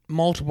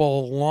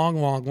multiple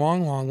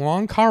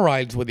long car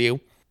rides with you,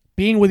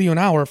 being with you an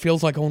hour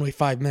feels like only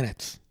 5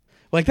 minutes.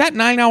 Like that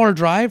 9-hour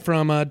drive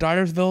from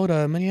Dyersville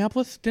to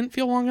Minneapolis didn't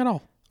feel long at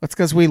all. That's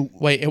because we.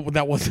 Wait,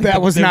 that wasn't.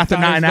 That was not the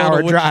Dyersville to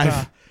 9-hour Wichita.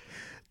 drive.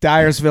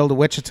 Dyersville to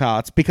Wichita.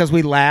 It's because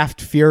we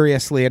laughed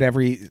furiously at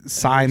every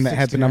sign that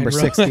had the number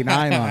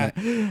 69 on it.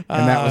 And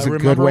that was a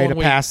good remember way when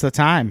to pass the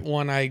time.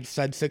 When I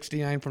said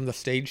 69 from the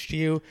stage to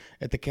you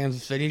at the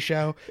Kansas City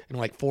show, and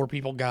like 4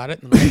 people got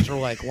it, and the rest were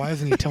like, "Why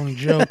isn't he telling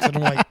jokes?" And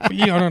I'm like,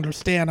 "You don't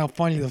understand how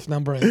funny this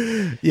number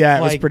is." Yeah,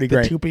 it was Like, pretty the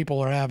great. 2 people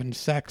are having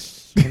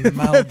sex in the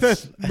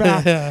mouths.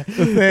 The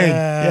thing.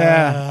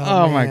 Yeah.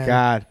 Oh, my man.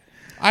 God.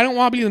 I don't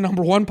want to be the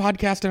number 1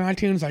 podcast on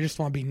iTunes. I just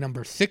want to be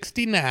number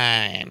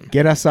 69.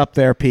 Get us up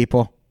there,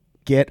 people.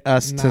 Get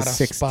us Not to a spot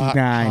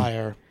 69.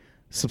 higher.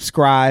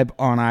 Subscribe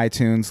on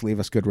iTunes. Leave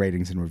us good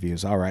ratings and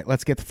reviews. All right,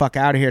 let's get the fuck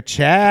out of here.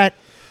 Chat.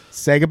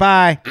 Say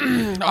goodbye.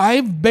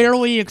 I've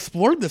barely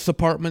explored this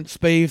apartment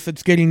space.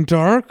 It's getting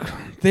dark.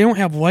 They don't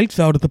have lights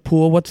out at the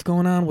pool. What's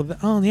going on with it?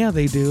 Oh, yeah,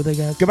 they do. They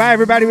got Goodbye,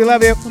 everybody. We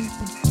love you.